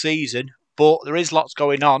the off-season, but there is lots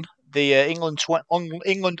going on. The England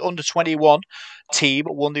under-21 team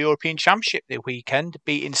won the European Championship this weekend,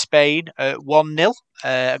 beating Spain 1-0.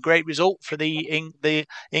 A great result for the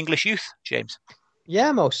English youth, James.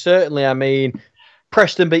 Yeah, most certainly. I mean,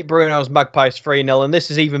 Preston beat Bruno's Magpies 3-0, and this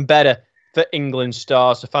is even better for England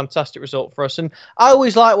stars. A fantastic result for us. And I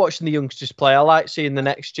always like watching the youngsters play. I like seeing the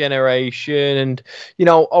next generation. And,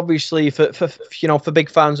 obviously for big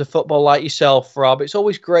fans of football like yourself, Rob, it's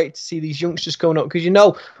always great to see these youngsters coming up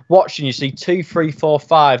because, watching, you see 2, 3, 4,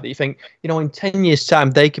 5 that you think, in 10 years'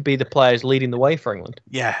 time, they could be the players leading the way for England.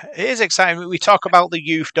 Yeah, it is exciting. We talk about the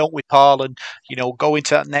youth, don't we, Paul? And, going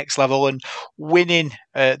to that next level and winning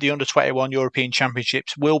the Under-21 European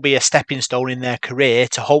Championships will be a stepping stone in their career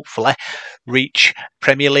to hopefully reach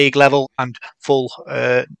Premier League level and full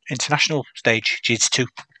international stage, GT2.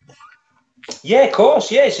 Yeah, of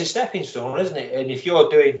course. Yeah, it's a stepping stone, isn't it? And if you're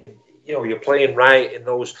doing, you're playing right in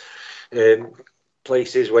those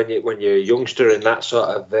places when you're a youngster and that sort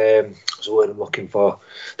of what's the word I'm looking for?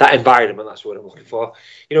 That environment, that's what I'm looking for.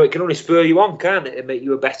 It can only spur you on, can't it, and make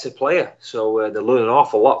you a better player. So they learn an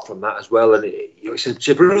awful lot from that as well. And it's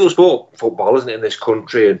a brutal sport, football, isn't it, in this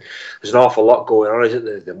country? And there's an awful lot going on, isn't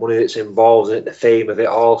there? The money that's involved in it, the fame of it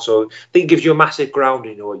all. So I think it gives you a massive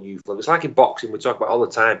grounding, at youth level. It's like in boxing, we talk about all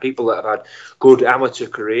the time. People that have had good amateur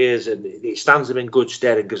careers, and it stands them in good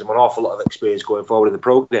stead and gives them an awful lot of experience going forward in the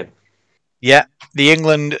pro game. Yeah, the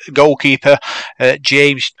England goalkeeper,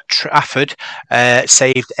 James Trafford,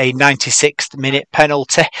 saved a 96th minute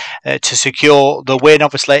penalty to secure the win.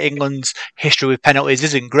 Obviously, England's history with penalties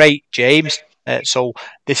isn't great, James, so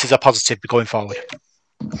this is a positive going forward.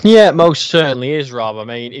 Yeah, it most certainly is, Rob. I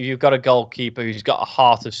mean, if you've got a goalkeeper who's got a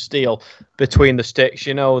heart of steel between the sticks,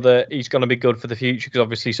 you know that he's going to be good for the future because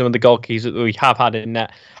obviously some of the goalkeepers that we have had in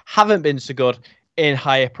net haven't been so good in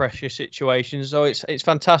higher pressure situations. So it's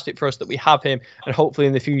fantastic for us that we have him, and hopefully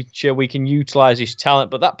in the future we can utilise his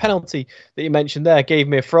talent. But that penalty that you mentioned there gave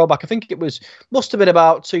me a throwback. I think it must have been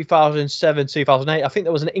about 2007, 2008. I think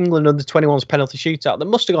there was an England under-21s penalty shootout that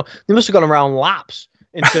must have gone around laps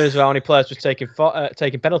in terms of how many players were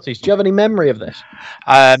taking penalties. Do you have any memory of this?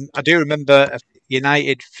 I do remember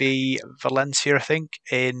United v Valencia, I think,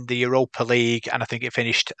 in the Europa League, and I think it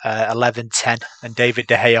finished 11-10, and David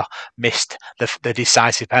De Gea missed the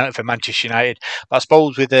decisive penalty for Manchester United. But I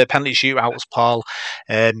suppose with the penalty shootouts, Paul,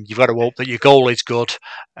 you've got to hope that your goal is good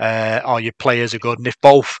or your players are good, and if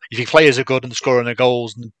your players are good and scoring the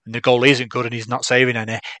goals and the goal isn't good and he's not saving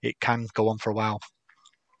any, it can go on for a while.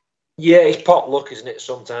 Yeah, it's pot luck, isn't it,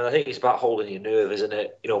 sometimes? I think it's about holding your nerve, isn't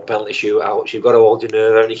it? Penalty shootouts, you've got to hold your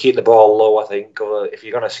nerve and you keep the ball low, I think. Or if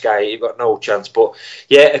you're going to sky it, you've got no chance. But,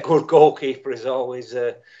 yeah, a good goalkeeper is always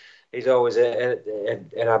an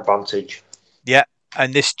advantage. Yeah,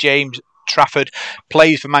 and this James Trafford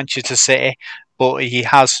plays for Manchester City, but he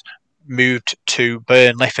has moved to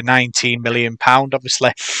Burnley for £19 million.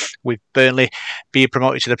 Obviously, with Burnley being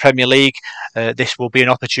promoted to the Premier League, this will be an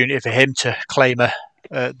opportunity for him to claim the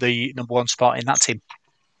number one spot in that team.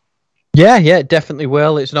 Yeah, it definitely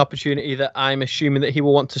will. It's an opportunity that I'm assuming that he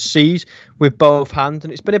will want to seize with both hands.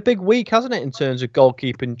 And it's been a big week, hasn't it, in terms of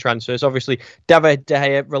goalkeeping transfers? Obviously, David De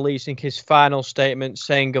Gea releasing his final statement,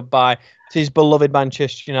 saying goodbye to his beloved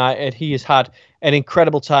Manchester United. He has had an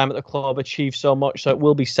incredible time at the club, achieved so much, so it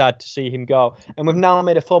will be sad to see him go. And we've now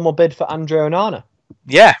made a formal bid for Andre Onana.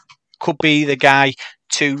 Yeah, could be the guy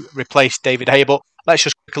to replace David De Gea, but let's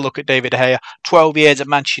just take a look at David De Gea. 12 years at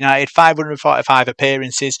Manchester United, 545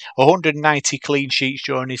 appearances, 190 clean sheets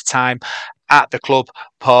during his time at the club.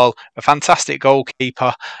 Paul, a fantastic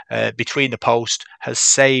goalkeeper between the post, has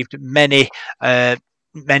saved many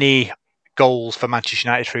goals for Manchester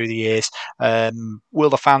United through the years. Will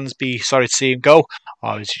the fans be sorry to see him go,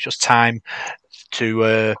 or is it just time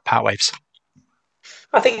to part ways?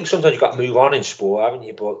 I think sometimes you've got to move on in sport, haven't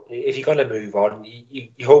you? But if you're going to move on,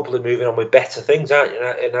 you're hopefully moving on with better things, aren't you?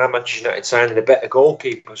 And our Manchester United signing a better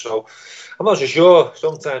goalkeeper. So I'm not so sure.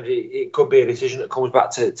 Sometimes it could be a decision that comes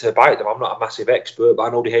back to bite them. I'm not a massive expert, but I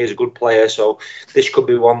know De Gea is a good player. So this could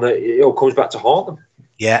be one that comes back to haunt them.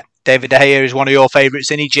 Yeah, David De Gea is one of your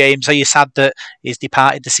favourites, isn't he, James? Are you sad that he's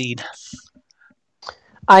departed the scene?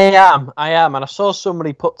 I am, and I saw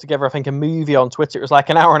somebody put together, I think, a movie on Twitter. It was like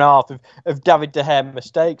an hour and a half of David De Gea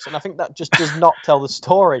mistakes, and I think that just does not tell the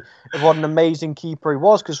story of what an amazing keeper he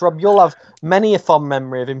was, because, Rob, you'll have many a fond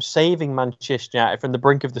memory of him saving Manchester United from the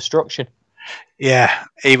brink of destruction. Yeah,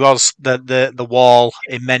 he was the wall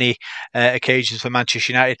in many occasions for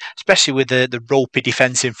Manchester United, especially with the ropey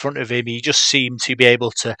defence in front of him. He just seemed to be able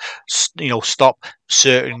to, stop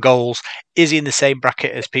certain goals. Is he in the same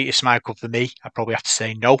bracket as Peter Schmeichel for me? I probably have to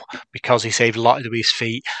say no, because he saved a lot with his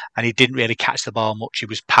feet and he didn't really catch the ball much. He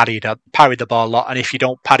was parried the ball a lot, and if you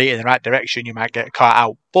don't parry it in the right direction, you might get caught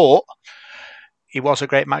out. But he was a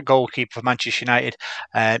great goalkeeper for Manchester United.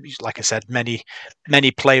 Like I said, many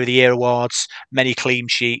Player of the Year awards, many clean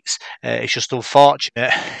sheets. It's just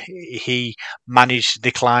unfortunate he managed the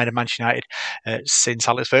decline of Manchester United since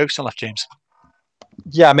Alex Ferguson left, James.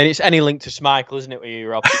 Yeah, I mean, it's any link to Schmeichel, isn't it, with you,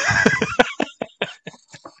 Rob?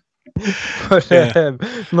 But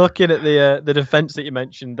looking at the defence that you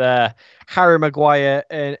mentioned there, Harry Maguire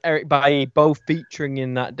and Eric Bailly both featuring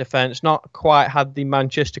in that defence, not quite had the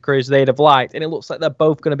Manchester careers they'd have liked, and it looks like they're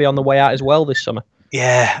both going to be on the way out as well this summer.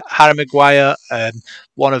 Yeah, Harry Maguire,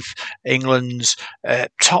 one of England's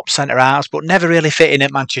top centre-halves, but never really fitting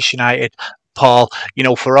at Manchester United. Paul,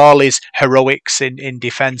 for all his heroics in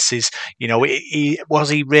defences, was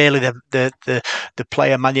he really the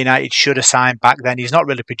player Man United should have signed back then? He's not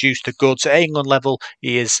really produced the goods at England level.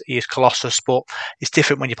 He is colossus, but it's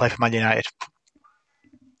different when you play for Man United.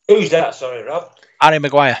 Who's that? Sorry, Rob. Harry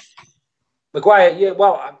Maguire. Maguire, yeah,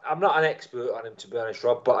 well, I'm not an expert on him, to be honest,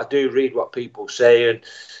 Rob, but I do read what people say, and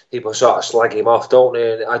people sort of slag him off, don't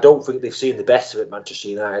they? And I don't think they've seen the best of it, Manchester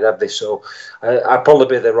United, have they? So I'd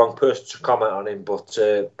probably be the wrong person to comment on him, but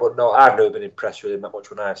no, I've never been impressed with him that much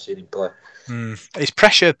when I've seen him play. It's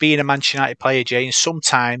pressure of being a Manchester United player, James.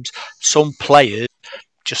 Sometimes some players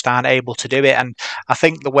just aren't able to do it, and I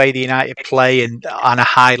think the way the United play and on a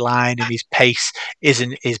high line and his pace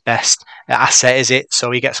isn't his best asset, is it?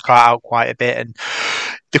 So he gets caught out quite a bit, and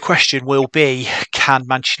the question will be, can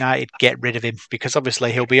Manchester United get rid of him? Because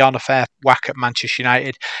obviously he'll be on a fair whack at Manchester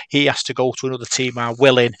United. He has to go to another team who are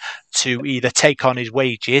willing to either take on his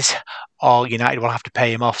wages or United will have to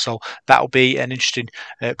pay him off. So that'll be an interesting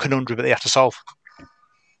conundrum that they have to solve.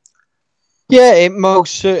 Yeah, it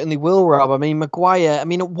most certainly will, Rob. I mean, Maguire,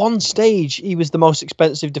 at one stage, he was the most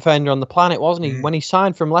expensive defender on the planet, wasn't he? When he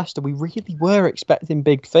signed from Leicester, we really were expecting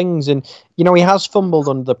big things. And, he has fumbled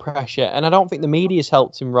under the pressure. And I don't think the media's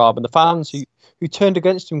helped him, Rob, and the fans who turned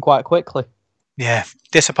against him quite quickly. Yeah,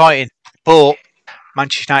 disappointing. But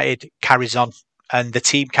Manchester United carries on. And the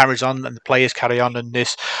team carries on and the players carry on. And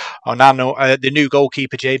the new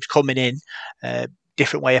goalkeeper, James, coming in,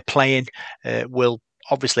 different way of playing, will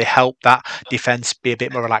obviously help that defence be a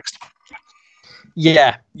bit more relaxed.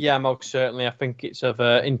 Yeah, most certainly. I think it's of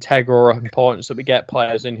integral importance that we get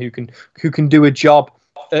players in who can do a job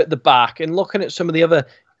at the back. And looking at some of the other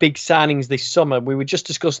big signings this summer, we were just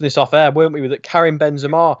discussing this off air, weren't we? That Karim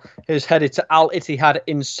Benzema has headed to Al Ittihad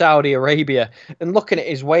in Saudi Arabia. And looking at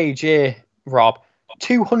his wage here, Rob,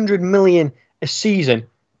 200 million a season,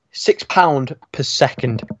 £6 per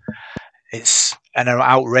second. It's an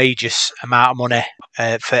outrageous amount of money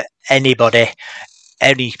for anybody,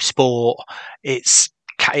 any sport. It's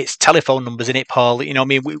telephone numbers, isn't it, Paul?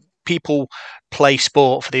 People play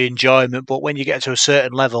sport for the enjoyment, but when you get to a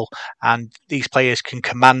certain level and these players can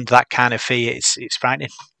command that kind of fee, it's frightening.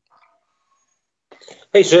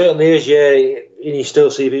 It certainly is, yeah. And you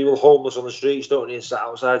still see people homeless on the streets, don't you? Sat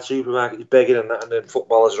outside supermarkets begging and that, and then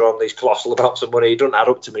footballers are on these colossal amounts of money. It doesn't add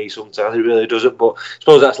up to me sometimes, it really doesn't. But I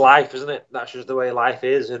suppose that's life, isn't it? That's just the way life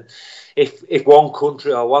is. And if one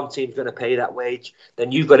country or one team's going to pay that wage,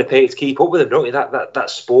 then you've got to pay it to keep up with them, don't you?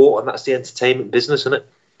 That's sport, and that's the entertainment business, isn't it?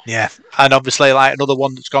 Yeah, and obviously, like another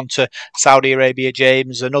one that's gone to Saudi Arabia,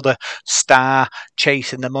 James, another star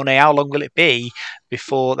chasing the money. How long will it be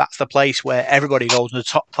before that's the place where everybody goes and the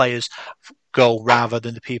top players go rather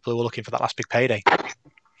than the people who are looking for that last big payday?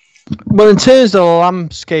 Well, in terms of the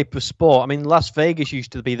landscape of sport, Las Vegas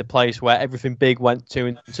used to be the place where everything big went to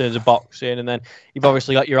in terms of boxing, and then you've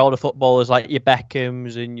obviously got your older footballers like your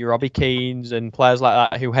Beckhams and your Robbie Keanes and players like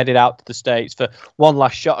that who headed out to the States for one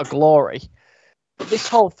last shot of glory. This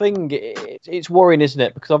whole thing, it's worrying, isn't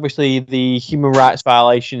it? Because obviously the human rights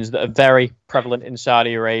violations that are very prevalent in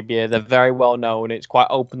Saudi Arabia, they're very well known. It's quite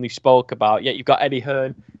openly spoke about. Yet you've got Eddie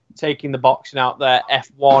Hearn taking the boxing out there,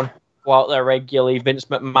 F1 go out there regularly. Vince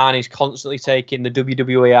McMahon is constantly taking the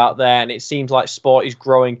WWE out there, and it seems like sport is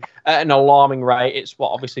growing at an alarming rate. It's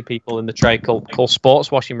what obviously people in the trade call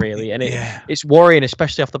sports washing, really, and it's worrying,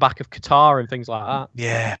 especially off the back of Qatar and things like that.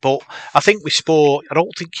 Yeah, but I think with sport, I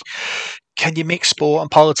don't think. Can you mix sport and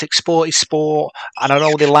politics? Sport is sport, and I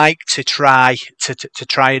know they like to try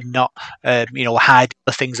and not, hide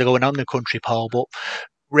the things that are going on in the country, Paul. But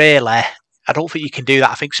really, I don't think you can do that.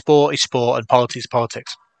 I think sport is sport and politics is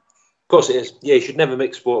politics. Of course it is. Yeah, you should never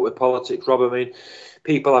mix sport with politics, Rob.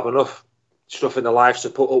 People have enough stuff in their lives to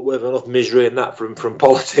put up with, enough misery and that from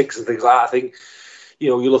politics and things like that. I think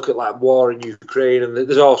you look at like war in Ukraine, and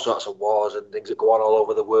there's all sorts of wars and things that go on all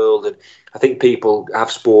over the world. And I think people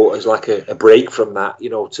have sport as like a break from that,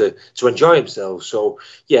 to enjoy themselves. So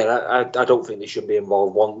yeah, I don't think they should be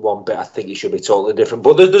involved one bit. I think it should be totally different.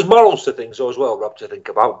 But there's morals to things as well, Rob, to think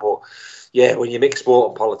about. But yeah, when you mix sport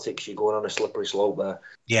and politics, you're going on a slippery slope there.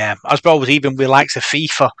 Yeah, I suppose even with likes of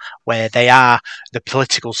FIFA, where they are the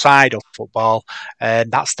political side of football, and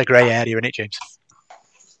that's the grey area, isn't it, James?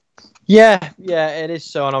 Yeah, it is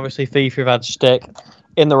so. And obviously FIFA have had stick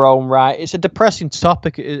in their own right. It's a depressing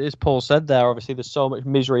topic, as Paul said there. Obviously, there's so much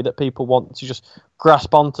misery that people want to just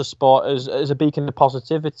grasp onto sport as a beacon of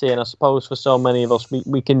positivity. And I suppose for so many of us,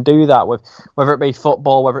 we can do that with whether it be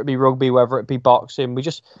football, whether it be rugby, whether it be boxing.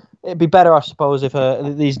 It'd be better, I suppose, if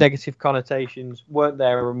these negative connotations weren't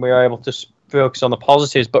there and we were able to focus on the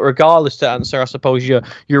positives. But regardless, to answer, I suppose, your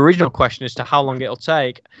original question as to how long it'll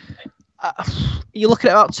take, you're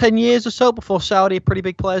looking at about 10 years or so before Saudi are pretty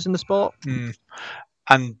big players in the sport.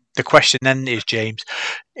 And the question then is, James,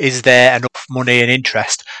 is there enough money and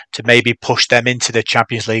interest to maybe push them into the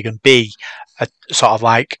Champions League and be a sort of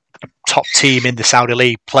like a top team in the Saudi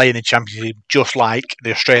League playing in Champions League, just like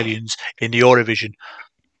the Australians in the Eurovision?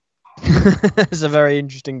 It's a very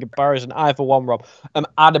interesting comparison. I, for one, Rob, am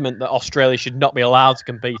adamant that Australia should not be allowed to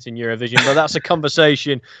compete in Eurovision, but that's a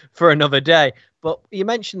conversation for another day. But you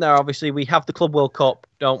mentioned there, obviously, we have the Club World Cup,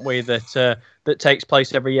 don't we, that takes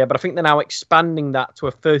place every year. But I think they're now expanding that to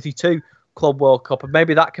a 32 Club World Cup, and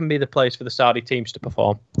maybe that can be the place for the Saudi teams to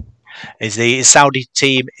perform. Is the Saudi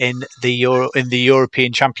team in the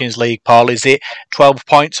European Champions League, Paul? Is it 12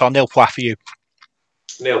 points or nil points for you?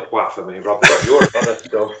 Nil points for me, Rob. You're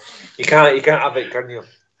so you can't have it, can you?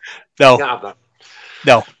 No. You can't have that.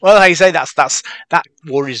 No. Well, like you say, that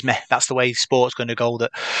worries me. That's the way sport's going to go.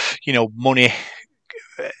 That money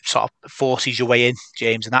sort of forces your way in,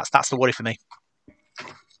 James, and that's the worry for me.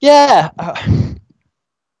 Yeah.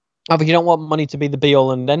 I think you don't want money to be the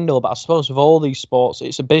be-all and end-all, but I suppose with all these sports,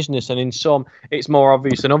 it's a business, and in some, it's more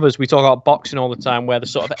obvious than others. We talk about boxing all the time, where the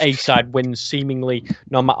sort of A-side wins seemingly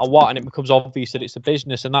no matter what, and it becomes obvious that it's a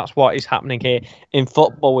business, and that's what is happening here in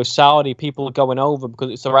football with Saudi. People are going over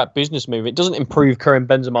because it's the right business move. It doesn't improve Karim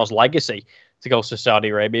Benzema's legacy to go to Saudi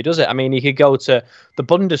Arabia, does it? I mean, he could go to the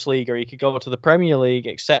Bundesliga, he could go to the Premier League,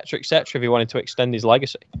 etc., if he wanted to extend his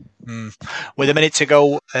legacy. With a minute to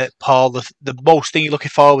go, Paul, the most thing you're looking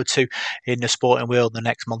forward to in the sporting world the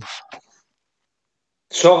next month?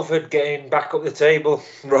 Salford getting back up the table,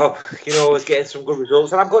 Rob. Was getting some good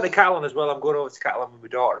results, and I'm going to Catalan as well. I'm going over to Catalan with my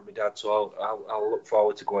daughter and my dad, so I'll look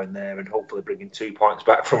forward to going there and hopefully bringing 2 points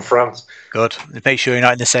back from France. Good. Make sure you're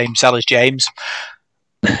not in the same cell as James.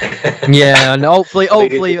 Yeah, and hopefully,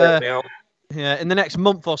 in the next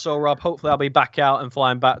month or so, Rob, hopefully I'll be back out and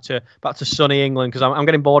flying back to sunny England, because I'm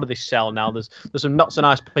getting bored of this cell now. There's some not so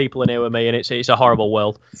nice people in here with me, and it's a horrible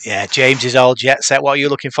world. Yeah, James is all jet set. What are you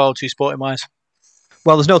looking forward to sporting wise?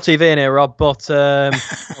 Well, there's no TV in here, Rob, but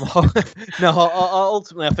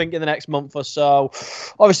ultimately, I think in the next month or so,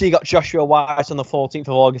 obviously you got Joshua White on the 14th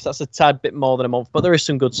of August. That's a tad bit more than a month, but there is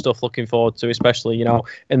some good stuff looking forward to, especially,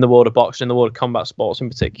 in the world of boxing, in the world of combat sports in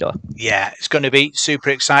particular. Yeah, it's going to be super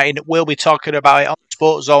exciting. We'll be talking about it on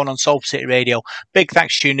Sportszone on Salford City Radio. Big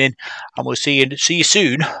thanks for tuning in, and we'll see you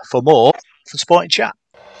soon for more for Sporting Chat.